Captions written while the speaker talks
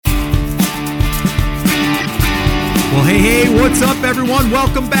Well, hey, what's up, everyone?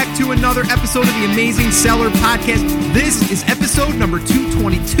 Welcome back to another episode of the Amazing Seller Podcast. This is episode number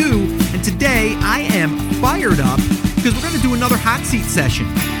 222, and today I am fired up because we're going to do another hot seat session.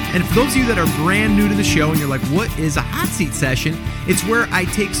 And for those of you that are brand new to the show and you're like, what is a hot seat session? It's where I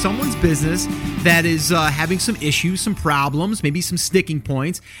take someone's business that is having some issues, some problems, maybe some sticking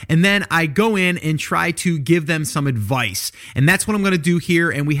points, and then I go in and try to give them some advice. And that's what I'm going to do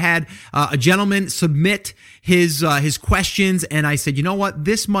here. And we had a gentleman submit his questions, and I said, you know what,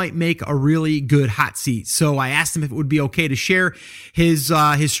 this might make a really good hot seat. So I asked him if it would be okay to share his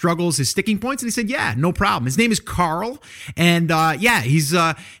struggles, his sticking points, and he said, yeah, no problem. His name is Carl, and he's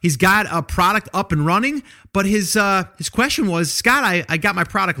got a product up and running. But his question was, Scott, I got my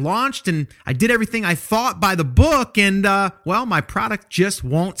product launched and I did everything I thought by the book, and my product just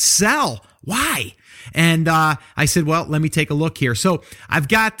won't sell. Why? And I said, well, let me take a look here. So I've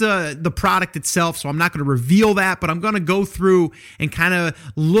got the product itself, so I'm not going to reveal that, but I'm going to go through and kind of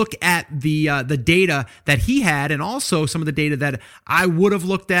look at the data that he had, and also some of the data that I would have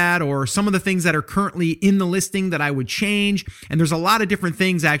looked at, or some of the things that are currently in the listing that I would change. And there's a lot of different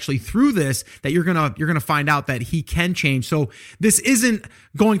things actually through this that you're gonna find out that he can change. So this isn't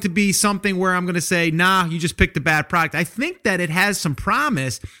going to be something where I'm going to say, nah, you just picked a bad product. I think that it has some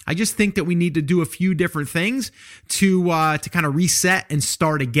promise. I just think that we need to do a few different things to kind of reset and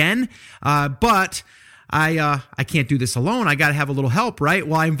start again. But I can't do this alone. I got to have a little help, right?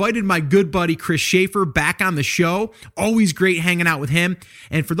 Well, I invited my good buddy Chris Schaefer back on the show. Always great hanging out with him.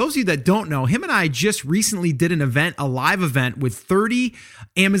 And for those of you that don't know, him and I just recently did an event, a live event with 30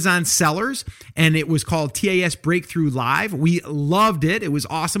 Amazon sellers, and it was called TAS Breakthrough Live. We loved it. It was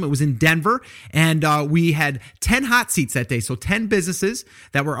awesome. It was in Denver, and we had 10 hot seats that day. So 10 businesses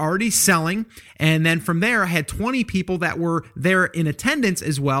that were already selling. And then from there, I had 20 people that were there in attendance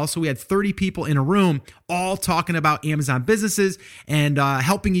as well. So we had 30 people in a room, all talking about Amazon businesses and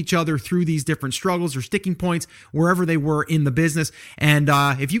helping each other through these different struggles or sticking points wherever they were in the business. And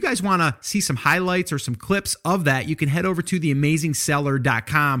if you guys want to see some highlights or some clips of that, you can head over to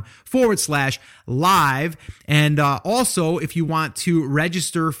theamazingseller.com/live. And also, if you want to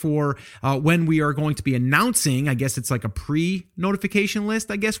register for when we are going to be announcing, I guess it's like a pre-notification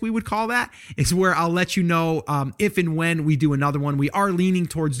list, I guess we would call that, is where I'll let you know if and when we do another one. We are leaning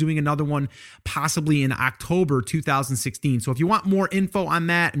towards doing another one possibly in October 2016. So if you want more info on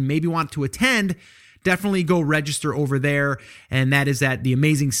that and maybe want to attend, definitely go register over there. And that is at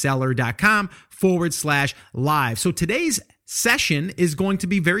theamazingseller.com/live. So today's session is going to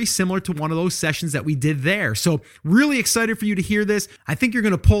be very similar to one of those sessions that we did there. So really excited for you to hear this. I think you're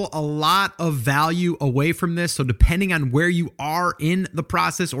going to pull a lot of value away from this. So depending on where you are in the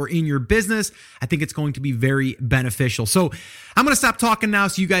process or in your business, I think it's going to be very beneficial. So I'm going to stop talking now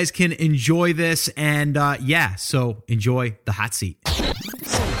so you guys can enjoy this. And so enjoy the hot seat.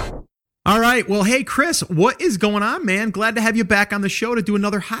 All right. Well, hey, Chris, what is going on, man? Glad to have you back on the show to do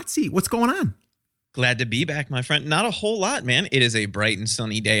another hot seat. What's going on? Glad to be back, my friend. Not a whole lot, man. It is a bright and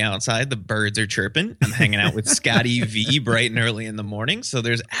sunny day outside. The birds are chirping. I'm hanging out with Scotty V bright and early in the morning. So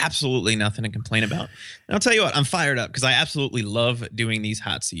there's absolutely nothing to complain about. And I'll tell you what, I'm fired up because I absolutely love doing these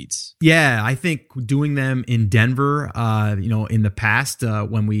hot seats. Yeah, I think doing them in Denver, in the past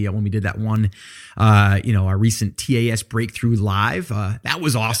when we did that one, our recent TAS Breakthrough Live, that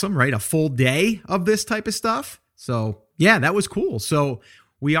was awesome, right? A full day of this type of stuff. So yeah, that was cool. So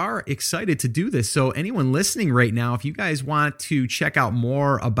we are excited to do this. So anyone listening right now, if you guys want to check out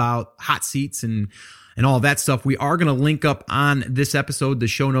more about hot seats and all that stuff, we are going to link up on this episode, the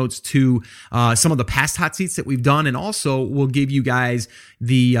show notes, to some of the past hot seats that we've done. And also we'll give you guys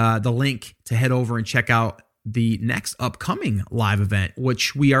the link to head over and check out the next upcoming live event,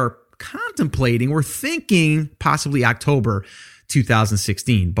 which we are contemplating. We're thinking possibly October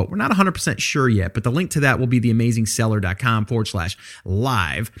 2016, but we're not 100% sure yet. But the link to that will be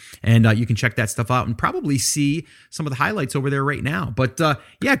theamazingseller.com/live. And you can check that stuff out and probably see some of the highlights over there right now. But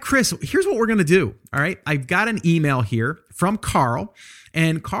Chris, here's what we're going to do. All right. I've got an email here from Carl,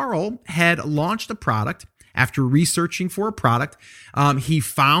 and Carl had launched a product. After researching for a product, he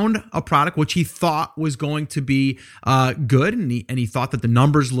found a product which he thought was going to be good, and he thought that the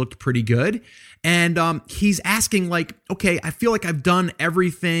numbers looked pretty good. And he's asking, like, okay, I feel like I've done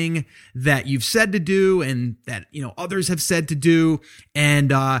everything that you've said to do and that, others have said to do.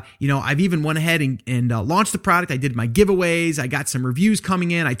 And, I've even went ahead and launched the product. I did my giveaways. I got some reviews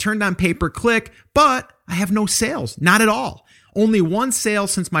coming in. I turned on pay-per-click, but I have no sales, not at all. Only one sale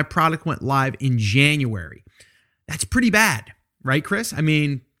since my product went live in January. That's pretty bad, right, Chris? I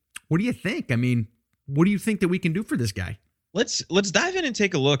mean, what do you think? I mean, what do you think that we can do for this guy? Let's dive in and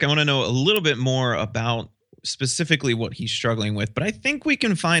take a look. I want to know a little bit more about specifically what he's struggling with, but I think we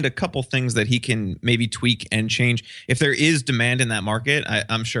can find a couple things that he can maybe tweak and change. If there is demand in that market,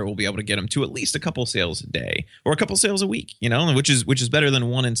 I'm sure we'll be able to get him to at least a couple sales a day or a couple sales a week, which is better than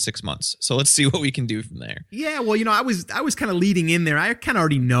 1 in 6 months. So let's see what we can do from there. Yeah, well, I was kind of leading in there. I kind of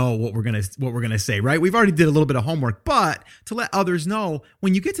already know what we're gonna say, right? We've already did a little bit of homework, but to let others know,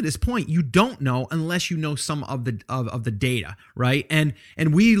 when you get to this point, you don't know unless you know some of the data, right? And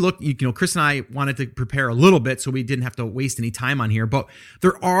we look, Chris and I wanted to prepare a little bit so we didn't have to waste any time on here, but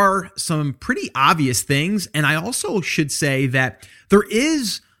there are some pretty obvious things, and I also should say that there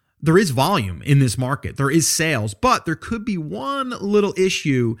is volume in this market. There is sales, but there could be one little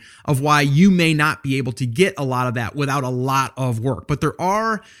issue of why you may not be able to get a lot of that without a lot of work. But there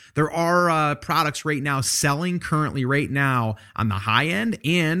are products right now selling currently right now on the high end,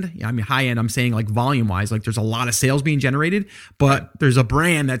 and high end, I'm saying like volume wise, like there's a lot of sales being generated, but there's a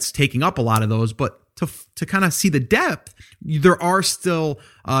brand that's taking up a lot of those. But to kind of see the depth, there are still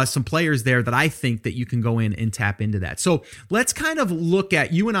some players there that I think that you can go in and tap into that. So let's kind of look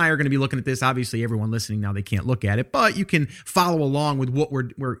at, you and I are going to be looking at this. Obviously, everyone listening now, they can't look at it, but you can follow along with what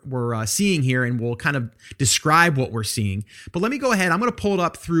we're seeing here, and we'll kind of describe what we're seeing. But let me go ahead. I'm going to pull it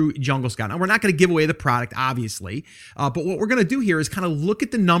up through Jungle Scout. Now, we're not going to give away the product, obviously, but what we're going to do here is kind of look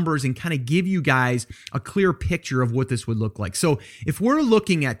at the numbers and kind of give you guys a clear picture of what this would look like. So if we're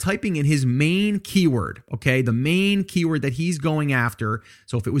looking at typing in his main keyword, okay, the main keyword that he's going after.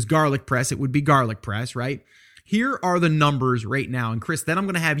 So if it was garlic press, it would be garlic press, right? Here are the numbers right now. And Chris, then I'm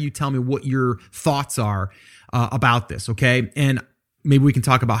going to have you tell me what your thoughts are about this, okay? And maybe we can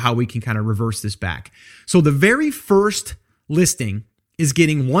talk about how we can kind of reverse this back. So the very first listing is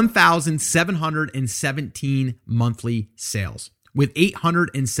getting 1,717 monthly sales with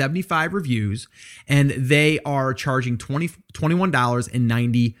 875 reviews, and they are charging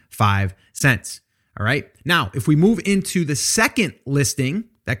 $21.95. All right. Now, if we move into the second listing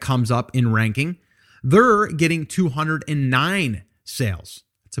that comes up in ranking, they're getting 209 sales.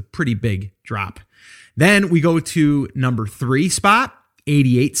 That's a pretty big drop. Then we go to number 3 spot,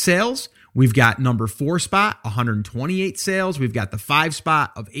 88 sales. We've got number 4 spot, 128 sales. We've got the 5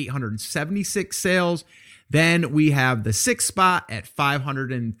 spot of 876 sales. Then we have the 6th spot at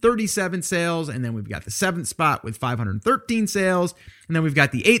 537 sales. And then we've got the 7th spot with 513 sales. And then we've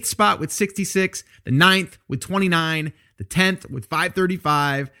got the 8th spot with 66, the 9th with 29, the 10th with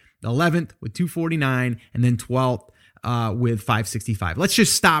 535, the 11th with 249, and then 12th with 565. Let's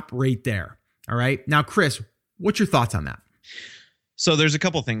just stop right there. All right. Now, Chris, what's your thoughts on that? So there's a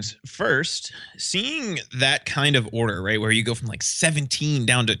couple things. First, seeing that kind of order, right, where you go from like 17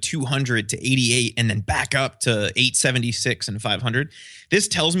 down to 200 to 88 and then back up to 876 and 500, this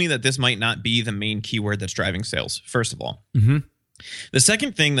tells me that this might not be the main keyword that's driving sales, first of all. Mm-hmm. The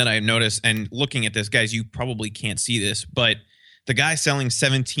second thing that I've noticed, and looking at this, guys, you probably can't see this, but the guy selling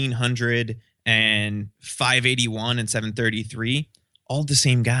 1,700 and 581 and 733, all the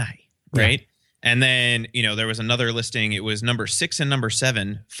same guy, right? Yeah. And then, there was another listing. It was number 6 and number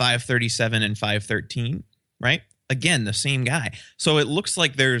 7, 537 and 513, right? Again, the same guy. So it looks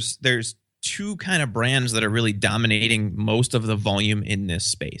like there's two kind of brands that are really dominating most of the volume in this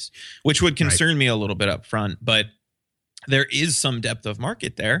space, which would concern me a little bit up front. But there is some depth of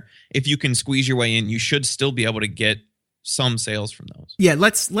market there. If you can squeeze your way in, you should still be able to get some sales from those. Yeah,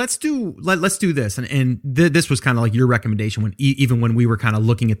 let's do this. And this was kind of like your recommendation even when we were kind of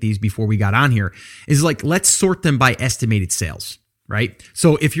looking at these before we got on here, is like, let's sort them by estimated sales. Right.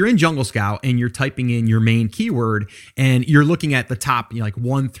 So if you're in Jungle Scout and you're typing in your main keyword and you're looking at the top, like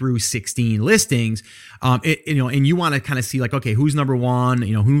 1 through 16 listings, and you want to kind of see like, okay, who's number 1,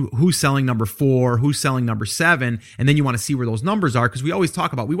 who's selling number 4, who's selling number 7. And then you want to see where those numbers are. Cause we always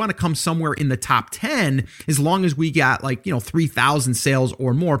talk about, we want to come somewhere in the top 10, as long as we got 3,000 sales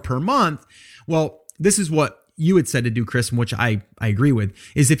or more per month. Well, this is what you had said to do, Chris, which I agree with,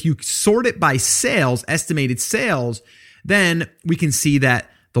 is if you sort it by sales, estimated sales, then we can see that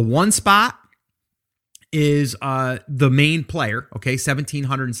the 1 spot is the main player, okay,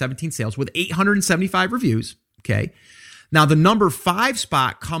 1,717 sales with 875 reviews, okay. Now, the number 5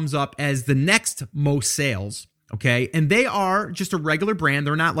 spot comes up as the next most sales, okay, and they are just a regular brand.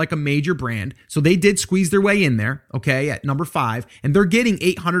 They're not like a major brand, so they did squeeze their way in there, okay, at number 5, and they're getting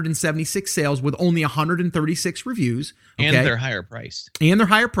 876 sales with only 136 reviews, okay? And they're higher priced. They're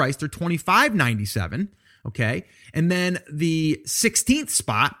 $25.97. Okay. And then the 16th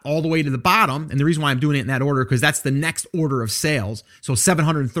spot all the way to the bottom. And the reason why I'm doing it in that order, because that's the next order of sales. So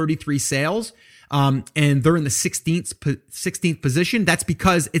 733 sales. And they're in the 16th position. That's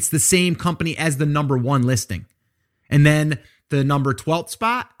because it's the same company as the number 1 listing. And then the number 12th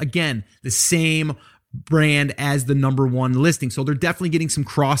spot, again, the same brand as the number one listing. So they're definitely getting some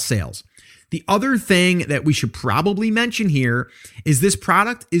cross sales. The other thing that we should probably mention here is this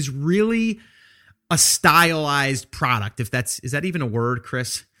product is really a stylized product. Is that even a word,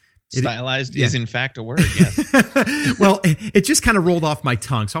 Chris? Stylized is in fact a word, yes. Well, it just kind of rolled off my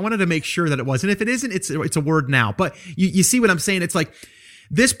tongue. So I wanted to make sure that it was. And if it isn't, it's a word now. But you see what I'm saying? It's like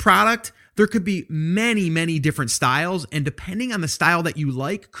this product, there could be many, many different styles. And depending on the style that you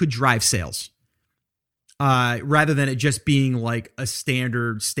like, could drive sales. Rather than it just being like a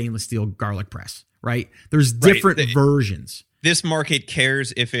standard stainless steel garlic press, right? There's different versions. This market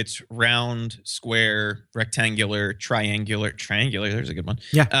cares if it's round, square, rectangular, triangular. There's a good one.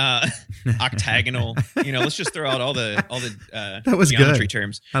 Yeah. Octagonal. Let's just throw out all the that was geometry good.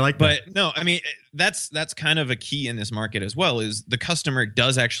 Terms. I like that. But no, I mean that's kind of a key in this market as well. Is the customer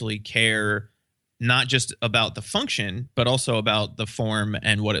does actually care not just about the function, but also about the form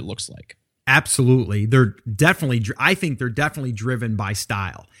and what it looks like. Absolutely. I think they're definitely driven by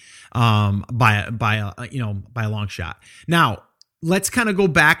style, by a long shot. Now, let's kind of go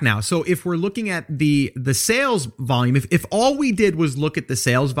back now. So if we're looking at the sales volume, if all we did was look at the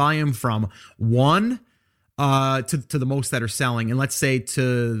sales volume from 1 to the most that are selling, and let's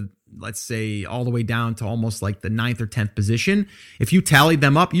say all the way down to almost like the 9th or 10th position, if you tallied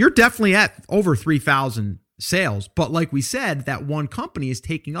them up, you're definitely at over 3,000 sales. But like we said, that one company is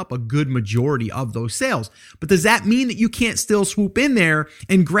taking up a good majority of those sales. But does that mean that you can't still swoop in there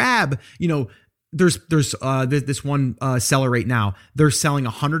and grab, there's this one seller right now, they're selling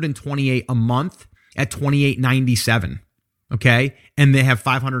 128 a month at $28.97. Okay. And they have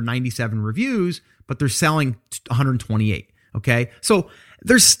 597 reviews, but they're selling 128. Okay. So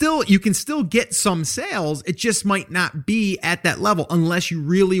you can still get some sales. It just might not be at that level unless you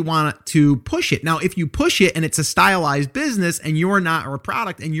really want to push it. Now, if you push it and it's a stylized business and you're not, or a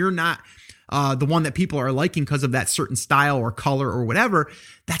product, and you're not the one that people are liking because of that certain style or color or whatever,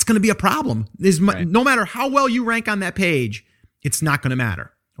 that's going to be a problem. Right. No matter how well you rank on that page, it's not going to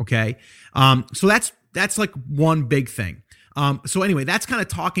matter. Okay. So that's like one big thing. So anyway, that's kind of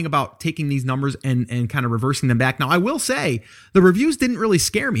talking about taking these numbers and kind of reversing them back. Now, I will say the reviews didn't really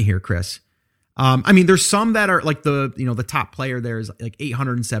scare me here, Chris. I mean, there's some that are like the top player there is like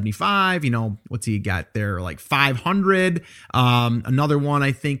 875, what's he got there? Like 500. Another one,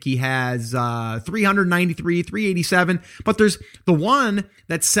 I think he has 393, 387, but there's the one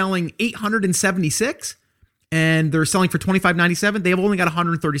that's selling 876 and they're selling for $25.97. They've only got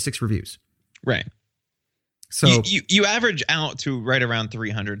 136 reviews. Right. So you average out to right around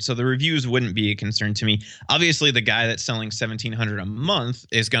 300. So the reviews wouldn't be a concern to me. Obviously, the guy that's selling 1,700 a month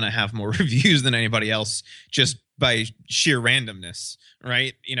is going to have more reviews than anybody else just by sheer randomness,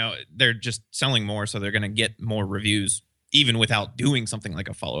 right? They're just selling more, so they're going to get more reviews even without doing something like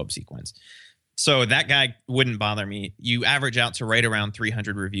a follow-up sequence. So that guy wouldn't bother me. You average out to right around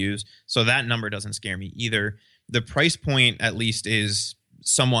 300 reviews. So that number doesn't scare me either. The price point at least is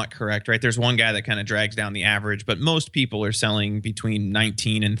somewhat correct, right? There's one guy that kind of drags down the average, but most people are selling between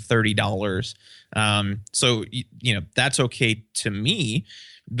 $19 and $30. So, that's okay to me.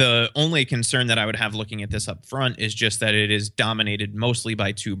 The only concern that I would have looking at this up front is just that it is dominated mostly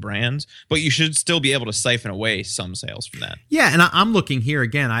by two brands, but you should still be able to siphon away some sales from that. Yeah. And I'm looking here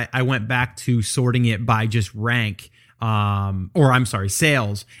again, I went back to sorting it by just rank.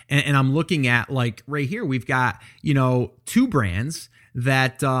 Sales. And I'm looking at like right here, we've got, two brands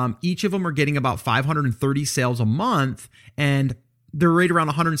that each of them are getting about 530 sales a month, and they're right around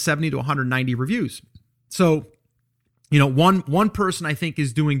 170 to 190 reviews. So, one person I think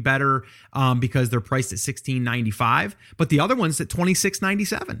is doing better because they're priced at $16.95, but the other one's at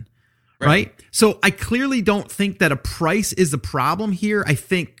 $26.97. Right. So I clearly don't think that a price is the problem here. I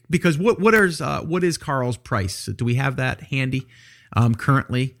think because what is Carl's price? Do we have that handy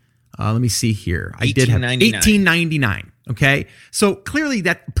currently? Let me see here. I did have $18.99. Okay. So clearly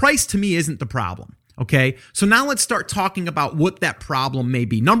that price to me isn't the problem. Okay. So now let's start talking about what that problem may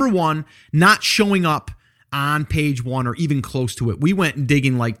be. Number one, not showing up on page 1 or even close to it. We went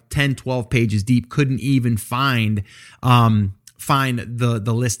digging like 10, 12 pages deep, couldn't even find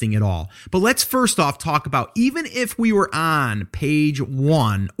the listing at all. But let's first off talk about, even if we were on page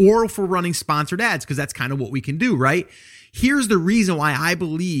 1 or if we're running sponsored ads, because that's kind of what we can do, right? Here's the reason why I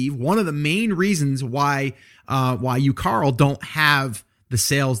believe, one of the main reasons why you, Carl, don't have the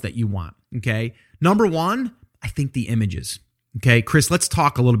sales that you want. Okay. Number one, I think the images. Okay. Chris, let's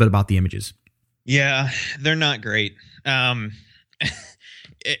talk a little bit about the images. Yeah, they're not great.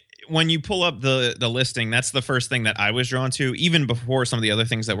 When you pull up the listing, that's the first thing that I was drawn to, even before some of the other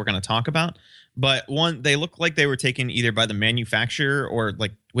things that we're going to talk about. But one, they look like they were taken either by the manufacturer or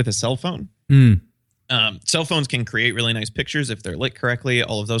like with a cell phone. Cell phones can create really nice pictures if they're lit correctly,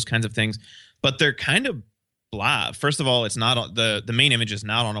 all of those kinds of things, but they're kind of blah. First of all, it's not the main image is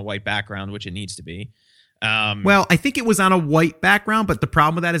not on a white background, which it needs to be. Well, I think it was on a white background, but the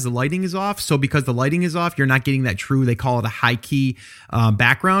problem with that is the lighting is off. So because the lighting is off, you're not getting that true, they call it a high key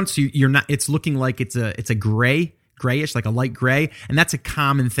background. So you're not, it's looking like it's a grayish, like a light gray. And that's a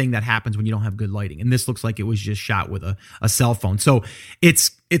common thing that happens when you don't have good lighting. And this looks like it was just shot with a cell phone. So it's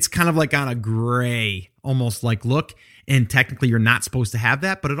kind of like on a gray, almost like look. And technically you're not supposed to have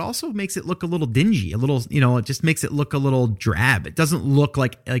that, but it also makes it look a little dingy, a little, it just makes it look a little drab. It doesn't look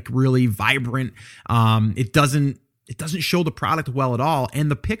like really vibrant. It doesn't show the product well at all.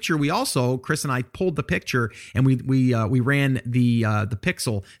 And the picture, Chris and I pulled the picture and we ran the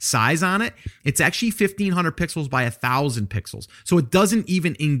pixel size on it. It's actually 1500 pixels by 1000 pixels. So it doesn't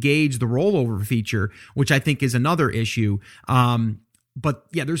even engage the rollover feature, which I think is another issue. But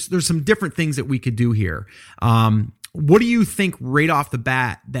yeah, there's some different things that we could do here. What do you think right off the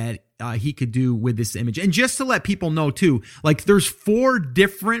bat that he could do with this image? And just to let people know too, like there's 4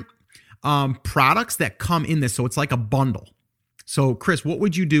 different products that come in this. So it's like a bundle. So Chris, what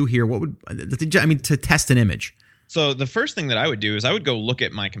would you do here? To test an image? So the first thing that I would do is I would go look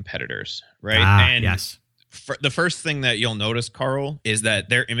at my competitors, right? Yes. The first thing that you'll notice, Carl, is that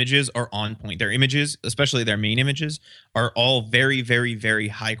their images are on point. Their images, especially their main images, are all very, very, very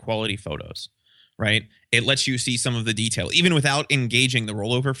high quality photos, right? It lets you see some of the detail. Even without engaging the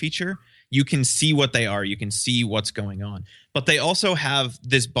rollover feature, you can see what they are. You can see what's going on. But they also have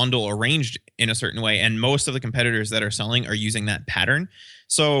this bundle arranged in a certain way, and most of the competitors that are selling are using that pattern.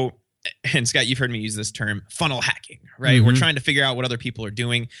 So, and Scott, you've heard me use this term, funnel hacking, right? Mm-hmm. We're trying to figure out what other people are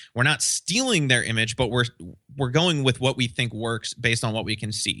doing. We're not stealing their image, but we're going with what we think works based on what we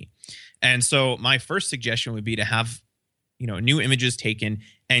can see. And so my first suggestion would be to have new images taken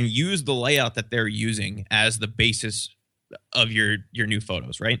and use the layout that they're using as the basis of your new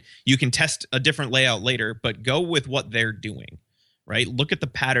photos, right? You can test a different layout later, but go with what they're doing, right? Look at the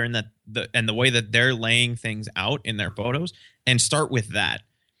pattern and the way that they're laying things out in their photos and start with that.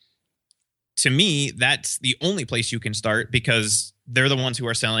 To me, that's the only place you can start because they're the ones who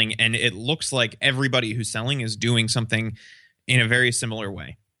are selling, and it looks like everybody who's selling is doing something in a very similar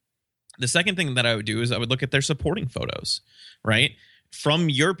way. The second thing that I would do is I would look at their supporting photos, right? From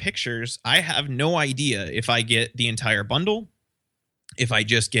your pictures, I have no idea if I get the entire bundle, if I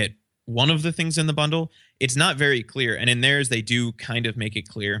just get one of the things in the bundle. It's not very clear. And in theirs, they do kind of make it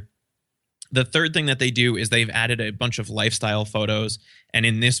clear. The third thing that they do is they've added a bunch of lifestyle photos. And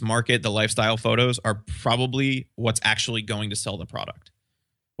in this market, the lifestyle photos are probably what's actually going to sell the product.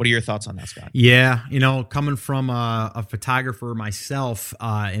 What are your thoughts on that, Scott? Yeah, coming from a photographer myself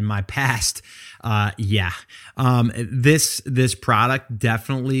in my past, this product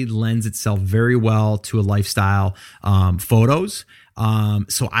definitely lends itself very well to a lifestyle photos.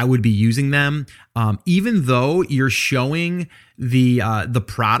 So I would be using them, even though you're showing the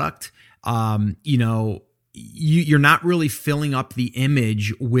product. You're not really filling up the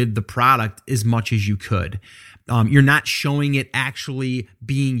image with the product as much as you could. You're not showing it actually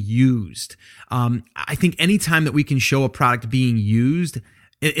being used. I think anytime that we can show a product being used,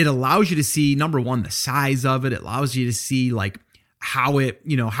 it allows you to see, number one, the size of it. It allows you to see like how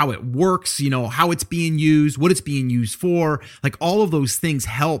it works, how it's being used, what it's being used for. Like all of those things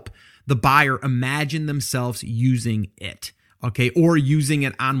help the buyer imagine themselves using it. Okay, or using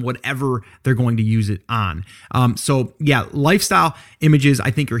it on whatever they're going to use it on. So yeah, lifestyle images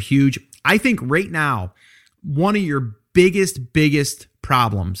I think are huge. I think right now, one of your biggest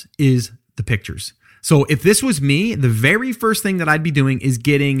problems is the pictures. So if this was me, the very first thing that I'd be doing is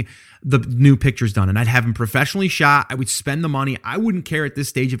getting the new pictures done, and I'd have them professionally shot. I would spend the money. I wouldn't care at this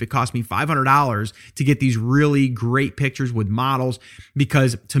stage if it cost me $500 to get these really great pictures with models,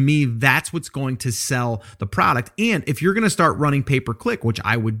 because to me, that's what's going to sell the product. And if you're going to start running pay-per-click, which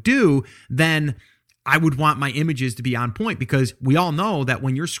I would do, then I would want my images to be on point, because we all know that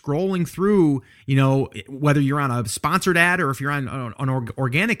when you're scrolling through, whether you're on a sponsored ad or if you're on an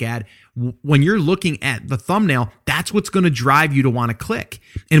organic ad, when you're looking at the thumbnail, that's what's going to drive you to want to click.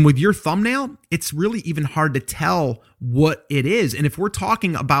 And with your thumbnail, it's really even hard to tell what it is. And if we're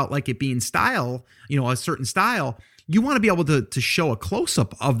talking about like it being style, a certain style, you want to be able to show a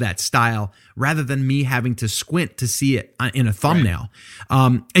close-up of that style rather than me having to squint to see it in a thumbnail.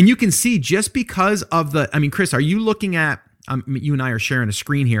 Right. And you can see just because of Chris, are you looking at You and I are sharing a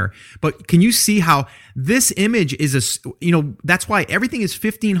screen here, but can you see how this image is that's why everything is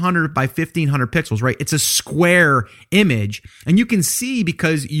 1500 by 1500 pixels, right? It's a square image, and you can see,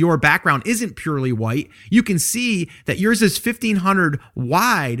 because your background isn't purely white, you can see that yours is 1500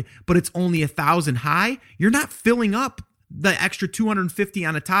 wide, but it's only 1000 high. You're not filling up the extra 250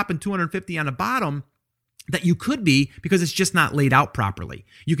 on the top and 250 on the bottom that you could be, because it's just not laid out properly.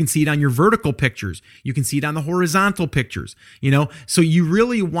 You can see it on your vertical pictures. You can see it on the horizontal pictures, so you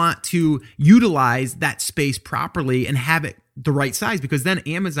really want to utilize that space properly and have it the right size, because then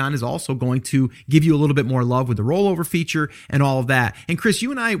Amazon is also going to give you a little bit more love with the rollover feature and all of that. And Chris, you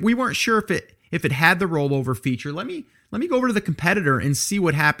and I, we weren't sure if it had the rollover feature. Let me go over to the competitor and see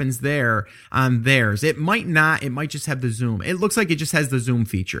what happens there on theirs. It might not. It might just have the zoom. It looks like it just has the zoom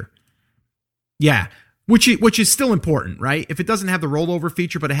feature. Yeah. Which is still important, right? If it doesn't have the rollover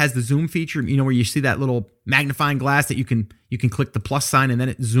feature, but it has the zoom feature, where you see that little magnifying glass that you can click the plus sign and then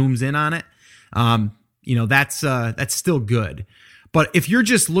it zooms in on it. That's still good. But if we're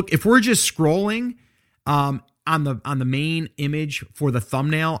just scrolling on the main image for the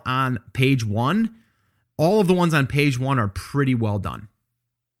thumbnail on page 1, all of the ones on page 1 are pretty well done.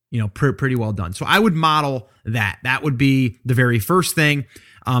 Pretty well done. So I would model that. That would be the very first thing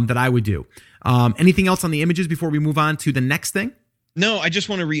that I would do. Anything else on the images before we move on to the next thing? No, I just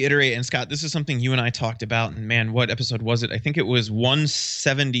want to reiterate, and Scott, this is something you and I talked about, and man, what episode was it? I think it was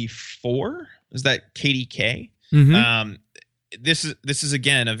 174. Is that KDK? Mm-hmm. This is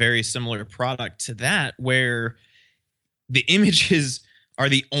again a very similar product to that, where the images are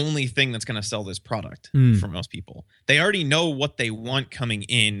the only thing that's going to sell this product for most people. They already know what they want coming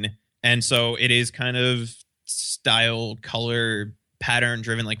in, and so it is kind of style, color, pattern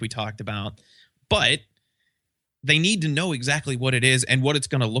driven, like we talked about. But they need to know exactly what it is and what it's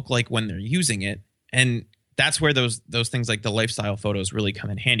going to look like when they're using it. And that's where those things like the lifestyle photos really come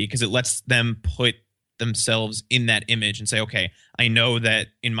in handy, because it lets them put themselves in that image and say, okay, I know that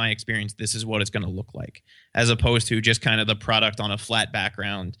in my experience, this is what it's going to look like, as opposed to just kind of the product on a flat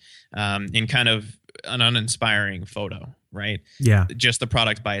background in kind of an uninspiring photo, right? Yeah. Just the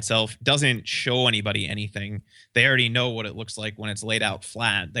product by itself doesn't show anybody anything. They already know what it looks like when it's laid out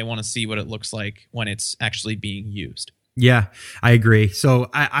flat. They want to see what it looks like when it's actually being used. Yeah, I agree. So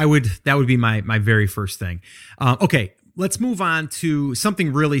that would be my very first thing. Okay, let's move on to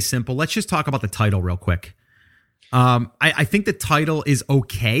something really simple. Let's just talk about the title real quick. I think the title is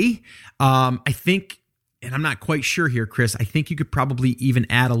okay. I think, and I'm not quite sure here, Chris, I think you could probably even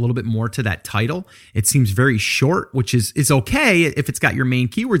add a little bit more to that title. It seems very short, which is okay if it's got your main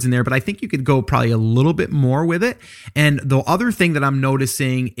keywords in there, but I think you could go probably a little bit more with it. And the other thing that I'm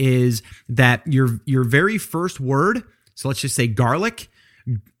noticing is that your very first word, so let's just say garlic,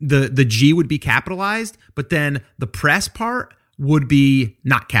 the G would be capitalized, but then the press part would be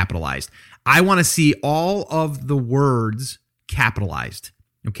not capitalized. I want to see all of the words capitalized.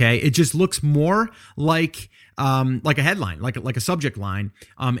 Okay, it just looks more like a headline, like a subject line.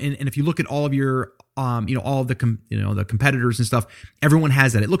 And if you look at all of your all of the the competitors and stuff, everyone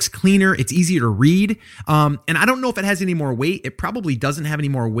has that. It looks cleaner. It's easier to read. And I don't know if it has any more weight. It probably doesn't have any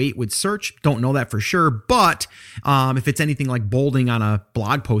more weight with search. Don't know that for sure. But if it's anything like bolding on a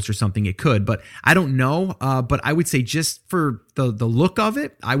blog post or something, it could. But I don't know. But I would say just for the look of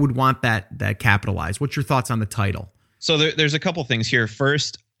it, I would want that capitalized. What's your thoughts on the title? So there's a couple things here.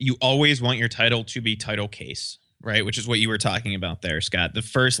 First, you always want your title to be title case, right? Which is what you were talking about there, Scott. The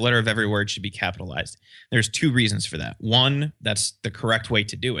first letter of every word should be capitalized. There's two reasons for that. One, that's the correct way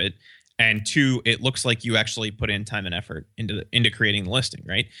to do it. And two, it looks like you actually put in time and effort into creating the listing,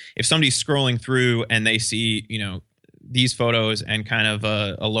 right? If somebody's scrolling through and they see, these photos and kind of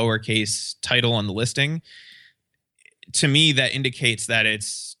a lowercase title on the listing, to me, that indicates that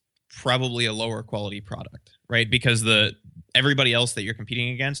it's probably a lower quality product, right? Because everybody else that you're competing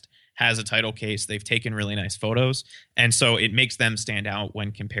against has a title case. They've taken really nice photos. And so it makes them stand out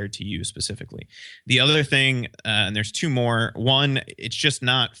when compared to you specifically. The other thing, and there's two more. One, it's just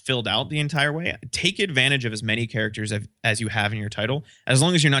not filled out the entire way. Take advantage of as many characters as you have in your title, as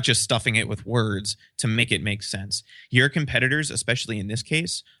long as you're not just stuffing it with words to make it make sense. Your competitors, especially in this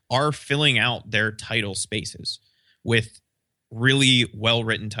case, are filling out their title spaces with really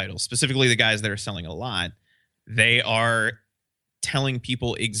well-written titles, specifically the guys that are selling a lot. They are telling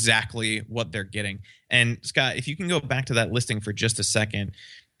people exactly what they're getting. And Scott, if you can go back to that listing for just a second.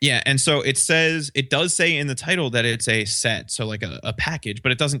 Yeah. And so it does say in the title that it's a set. So like a package,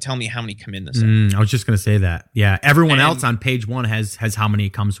 but it doesn't tell me how many come in the set. I was just going to say that. Yeah. Everyone else on page 1 has how many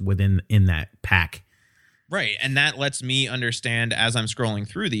comes in that pack. Right. And that lets me understand as I'm scrolling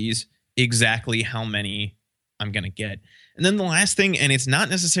through these exactly how many I'm going to get. And then the last thing, and it's not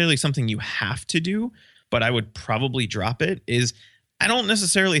necessarily something you have to do, but I would probably drop it, is I don't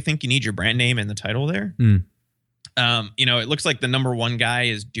necessarily think you need your brand name in the title there. It looks like the number one guy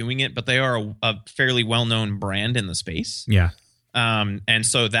is doing it, but they are a fairly well-known brand in the space. Yeah. And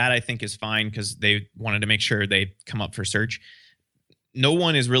so that I think is fine because they wanted to make sure they come up for search. No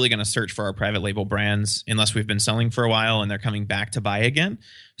one is really going to search for our private label brands unless we've been selling for a while and they're coming back to buy again.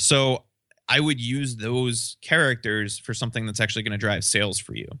 So I would use those characters for something that's actually going to drive sales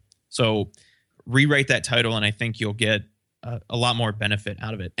for you. So rewrite that title, and I think you'll get a lot more benefit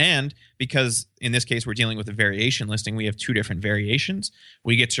out of it. And because in this case, we're dealing with a variation listing, we have two different variations.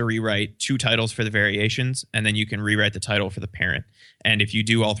 We get to rewrite two titles for the variations, and then you can rewrite the title for the parent. And if you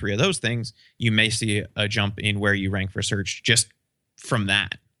do all three of those things, you may see a jump in where you rank for search just from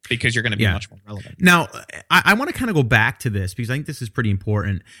that, because you're going to be much more relevant. Now, I want to kind of go back to this because I think this is pretty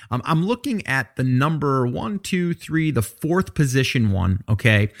important. I'm looking at the number 1, 2, 3, the fourth position one,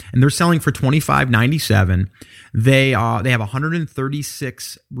 okay, and they're selling for $25.97. They have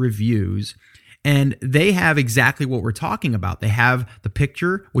 136 reviews, and they have exactly what we're talking about. They have the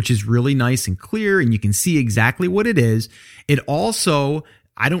picture, which is really nice and clear, and you can see exactly what it is. It also,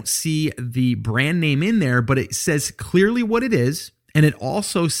 I don't see the brand name in there, but it says clearly what it is. And it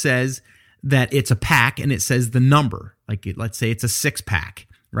also says that it's a pack, and it says the number. Like, let's say it's a 6-pack,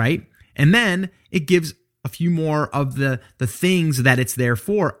 right? And then it gives a few more of the things that it's there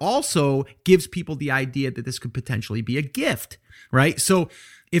for. Also gives people the idea that this could potentially be a gift, right? So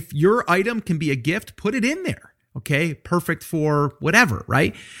if your item can be a gift, put it in there, okay? Perfect for whatever,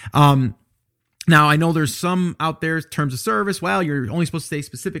 right? Now, I know there's some out there, terms of service. Well, you're only supposed to say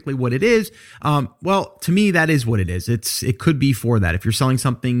specifically what it is. Well, to me, that is what it is. It could be for that. If you're selling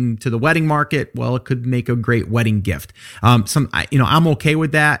something to the wedding market, well, it could make a great wedding gift. I'm okay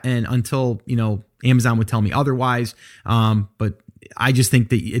with that, and until Amazon would tell me otherwise. But I just think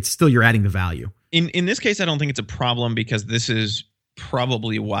that it's still, you're adding the value. In this case, I don't think it's a problem because this is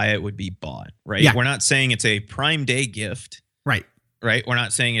probably why it would be bought, right? Yeah. We're not saying it's a Prime Day gift, right? We're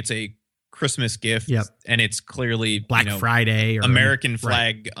not saying it's a Christmas gift, and it's clearly Black Friday or American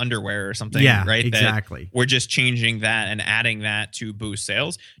flag underwear or something, right? Exactly. That we're just changing that and adding that to boost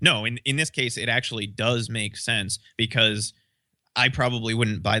sales. No, in this case, it actually does make sense because I probably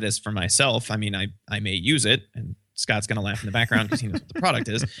wouldn't buy this for myself. I mean, I may use it, and Scott's going to laugh in the background because he knows what the product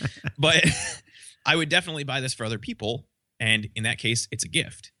is, but I would definitely buy this for other people. And in that case, it's a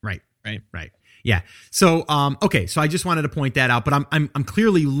gift. Right. Yeah. So, okay. So I just wanted to point that out, but I'm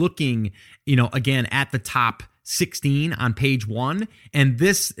clearly looking, again at the top 16 on page 1, and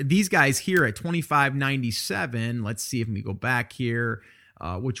these guys here at $25.97. Let's see if we go back here.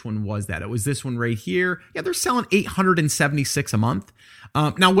 Which one was that? It was this one right here. Yeah, they're selling $876 a month.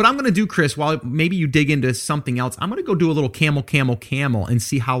 Now, what I'm going to do, Chris, while maybe you dig into something else, I'm going to go do a little camel and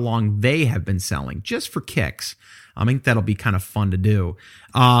see how long they have been selling, just for kicks. I think that'll be kind of fun to do.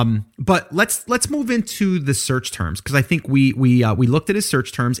 But let's move into the search terms, because I think we looked at his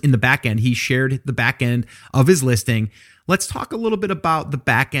search terms in the back end. He shared the back end of his listing. Let's talk a little bit about the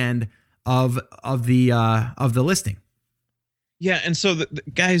back end of the listing. Yeah, and so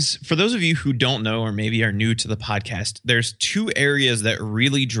guys, for those of you who don't know or maybe are new to the podcast, there's two areas that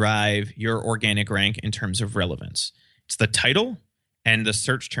really drive your organic rank in terms of relevance. It's the title and the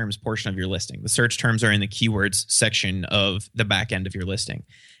search terms portion of your listing. The search terms are in the keywords section of the back end of your listing.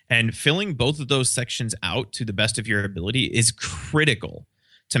 And filling both of those sections out to the best of your ability is critical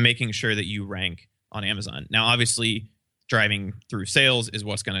to making sure that you rank on Amazon. Now, obviously, driving through sales is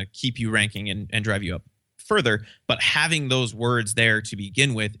what's going to keep you ranking and drive you up further, but having those words there to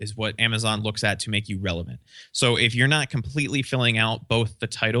begin with is what Amazon looks at to make you relevant. So if you're not completely filling out both the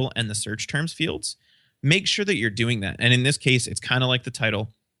title and the search terms fields, make sure that you're doing that. And in this case, it's kind of like the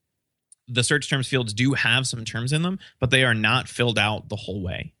title. The search terms fields do have some terms in them, but they are not filled out the whole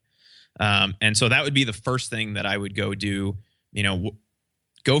way. And so that would be the first thing that I would go do,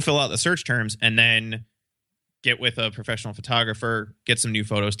 go fill out the search terms and then get with a professional photographer, get some new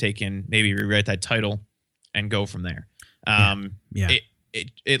photos taken, maybe rewrite that title and go from there.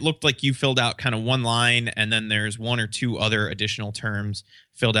 It looked like you filled out kind of one line and then there's one or two other additional terms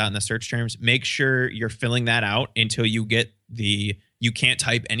filled out in the search terms. Make sure you're filling that out until you get the "you can't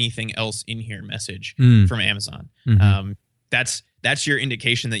type anything else in here" message from Amazon. Mm-hmm. That's your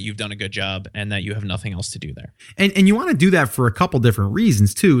indication that you've done a good job and that you have nothing else to do there. And you want to do that for a couple different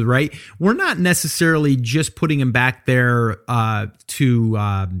reasons too, right? We're not necessarily just putting him back there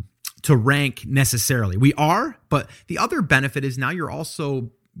to rank necessarily. We are, but the other benefit is now you're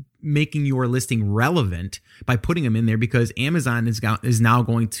also making your listing relevant by putting them in there, because Amazon is now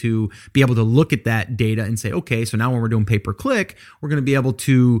going to be able to look at that data and say, okay, so now when we're doing pay-per-click, we're going to be able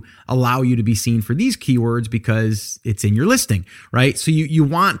to allow you to be seen for these keywords because it's in your listing, right? So you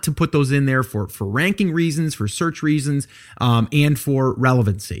want to put those in there for ranking reasons, for search reasons, and for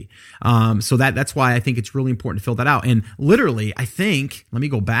relevancy. So that's why I think it's really important to fill that out. And literally, I think, let me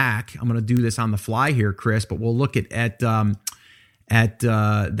go back. I'm going to do this on the fly here, Chris, but we'll look at that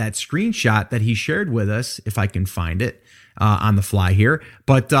screenshot that he shared with us, if I can find it on the fly here.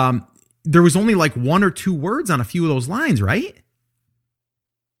 But there was only like 1 or 2 words on a few of those lines, right?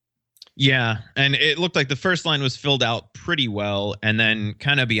 Yeah, and it looked like the first line was filled out pretty well, and then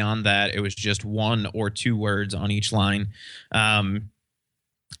kind of beyond that, it was just 1 or 2 words on each line.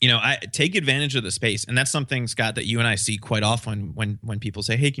 I take advantage of the space, and that's something, Scott, that you and I see quite often when people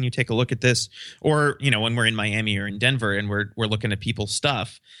say, "Hey, can you take a look at this?" Or when we're in Miami or in Denver and we're looking at people's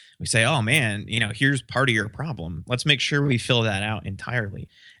stuff, we say, "Oh man, here's part of your problem. Let's make sure we fill that out entirely."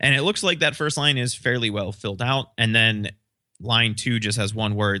 And it looks like that first line is fairly well filled out, and then line 2 just has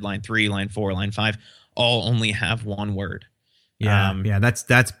 1 word. Line 3, line 4, line 5 all only have 1 word. Yeah,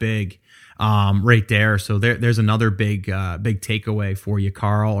 that's big. Right there. So there's another big takeaway for you,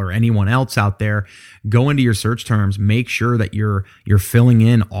 Carl, or anyone else out there. Go into your search terms, make sure that you're filling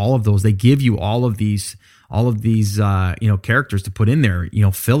in all of those. They give you all of these characters to put in there.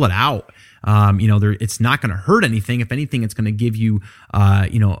 Fill it out. It's not going to hurt anything. If anything, it's going to give you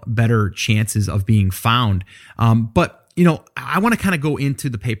better chances of being found. But I want to kind of go into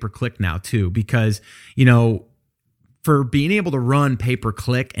the pay-per-click now too, because for being able to run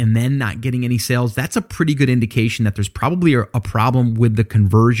pay-per-click and then not getting any sales, that's a pretty good indication that there's probably a problem with the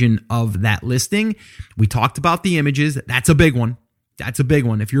conversion of that listing. We talked about the images. That's a big one.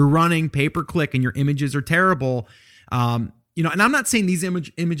 If you're running pay-per-click and your images are terrible, and I'm not saying these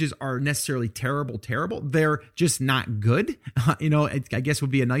images are necessarily terrible. They're just not good. I guess would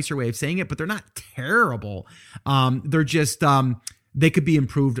be a nicer way of saying it, but they're not terrible. They're just, they could be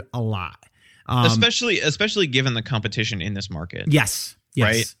improved a lot. Especially given the competition in this market. Yes.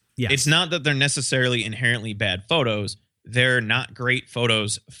 Right? Yes. It's not that they're necessarily inherently bad photos. They're not great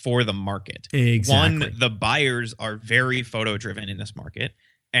photos for the market. Exactly. 1, the buyers are very photo driven in this market.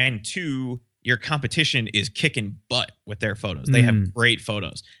 And 2, your competition is kicking butt with their photos. They have great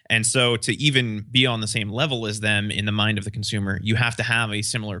photos. And so to even be on the same level as them in the mind of the consumer, you have to have a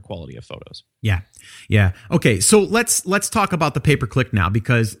similar quality of photos. Yeah. Okay. So let's talk about the pay-per-click now,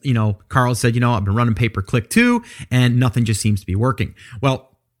 because, Carl said, I've been running pay-per-click too, and nothing just seems to be working.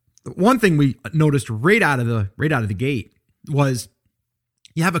 Well, one thing we noticed right out of the gate was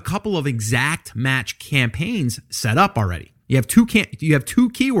you have a couple of exact match campaigns set up already. You have two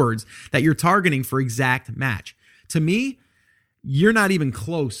keywords that you're targeting for exact match. To me, you're not even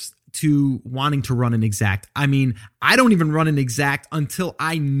close to wanting to run an exact. I mean, I don't even run an exact until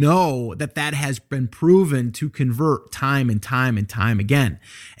I know that has been proven to convert time and time and time again.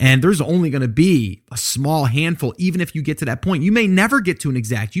 And there's only going to be a small handful, even if you get to that point. You may never get to an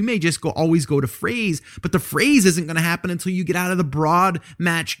exact. You may just always go to phrase, but the phrase isn't going to happen until you get out of the broad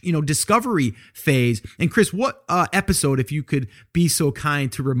match, discovery phase. And Chris, what episode, if you could be so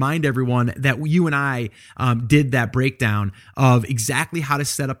kind to remind everyone that you and I did that breakdown of exactly how to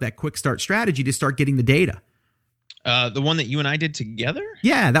set up that quick start strategy to start getting the data? The one that you and I did together?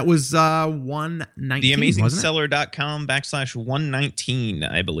 Yeah, that was 119.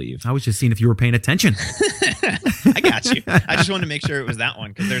 TheAmazingSeller.com/119, I believe. I was just seeing if you were paying attention. I got you. I just wanted to make sure it was that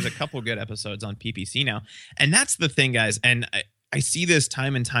one, because there's a couple good episodes on PPC now. And that's the thing, guys. And I see this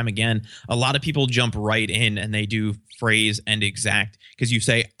time and time again. A lot of people jump right in and they do phrase and exact, because you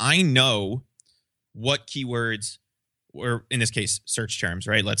say, I know what keywords, or in this case, search terms,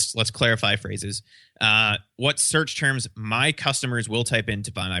 right? Let's clarify phrases. What search terms my customers will type in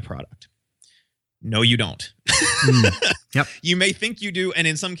to buy my product. No, you don't. Yep. You may think you do, and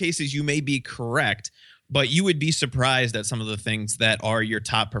in some cases you may be correct, but you would be surprised at some of the things that are your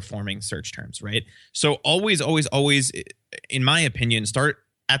top performing search terms, right? So always, in my opinion, start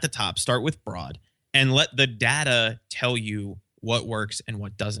at the top, start with broad, and let the data tell you what works and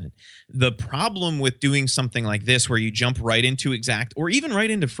what doesn't. The problem with doing something like this, where you jump right into exact or even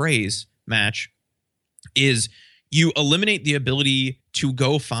right into phrase match, is you eliminate the ability to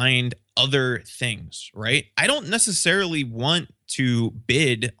go find other things, right? I don't necessarily want to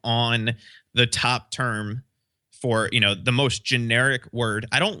bid on the top term for, the most generic word.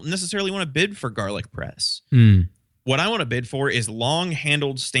 I don't necessarily want to bid for garlic press. What I want to bid for is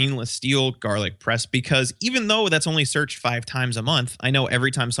long-handled stainless steel garlic press, because even though that's only searched 5 times a month, I know every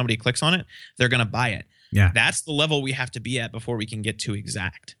time somebody clicks on it, they're going to buy it. Yeah. That's the level we have to be at before we can get to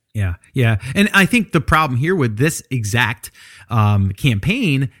exact. Yeah. Yeah. And I think the problem here with this exact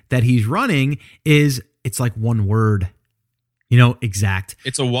campaign that he's running is it's like one word, exact.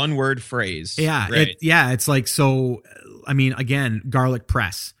 It's a one word phrase. Yeah. Right. It's like, so, I mean, again, garlic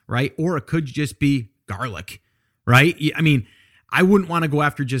press, right? Or it could just be garlic, right? I mean, I wouldn't want to go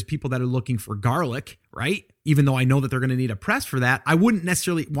after just people that are looking for garlic, right? Even though I know that they're going to need a press for that, I wouldn't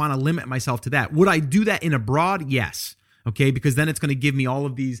necessarily want to limit myself to that. Would I do that in a broad? Yes. Okay, because then it's going to give me all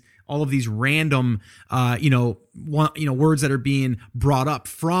of these random, words that are being brought up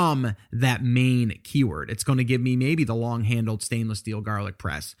from that main keyword. It's going to give me maybe the long-handled stainless steel garlic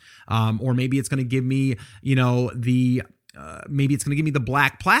press, or maybe it's going to give me, the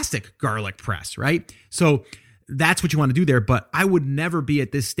black plastic garlic press, right? So that's what you want to do there, but I would never be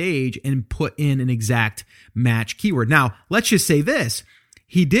at this stage and put in an exact match keyword. Now, let's just say this.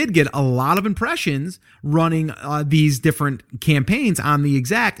 He did get a lot of impressions running these different campaigns on the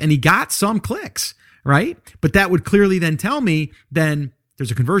exact, and he got some clicks, right? But that would clearly then tell me then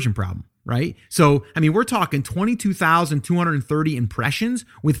there's a conversion problem, right? So, I mean, we're talking 22,230 impressions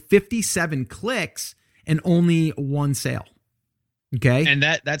with 57 clicks and only one sale. Okay. And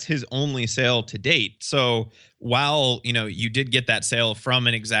that's his only sale to date. So while, you did get that sale from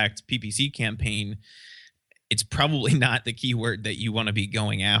an exact PPC campaign, it's probably not the keyword that you want to be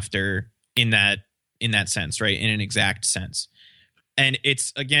going after in that sense, right? In an exact sense. And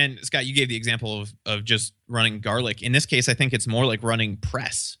it's, again, Scott, you gave the example of just running garlic. In this case, I think it's more like running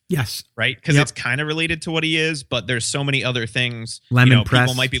press. Yes. Right? Because it's kind of related to what he is, but there's so many other things. Lemon press.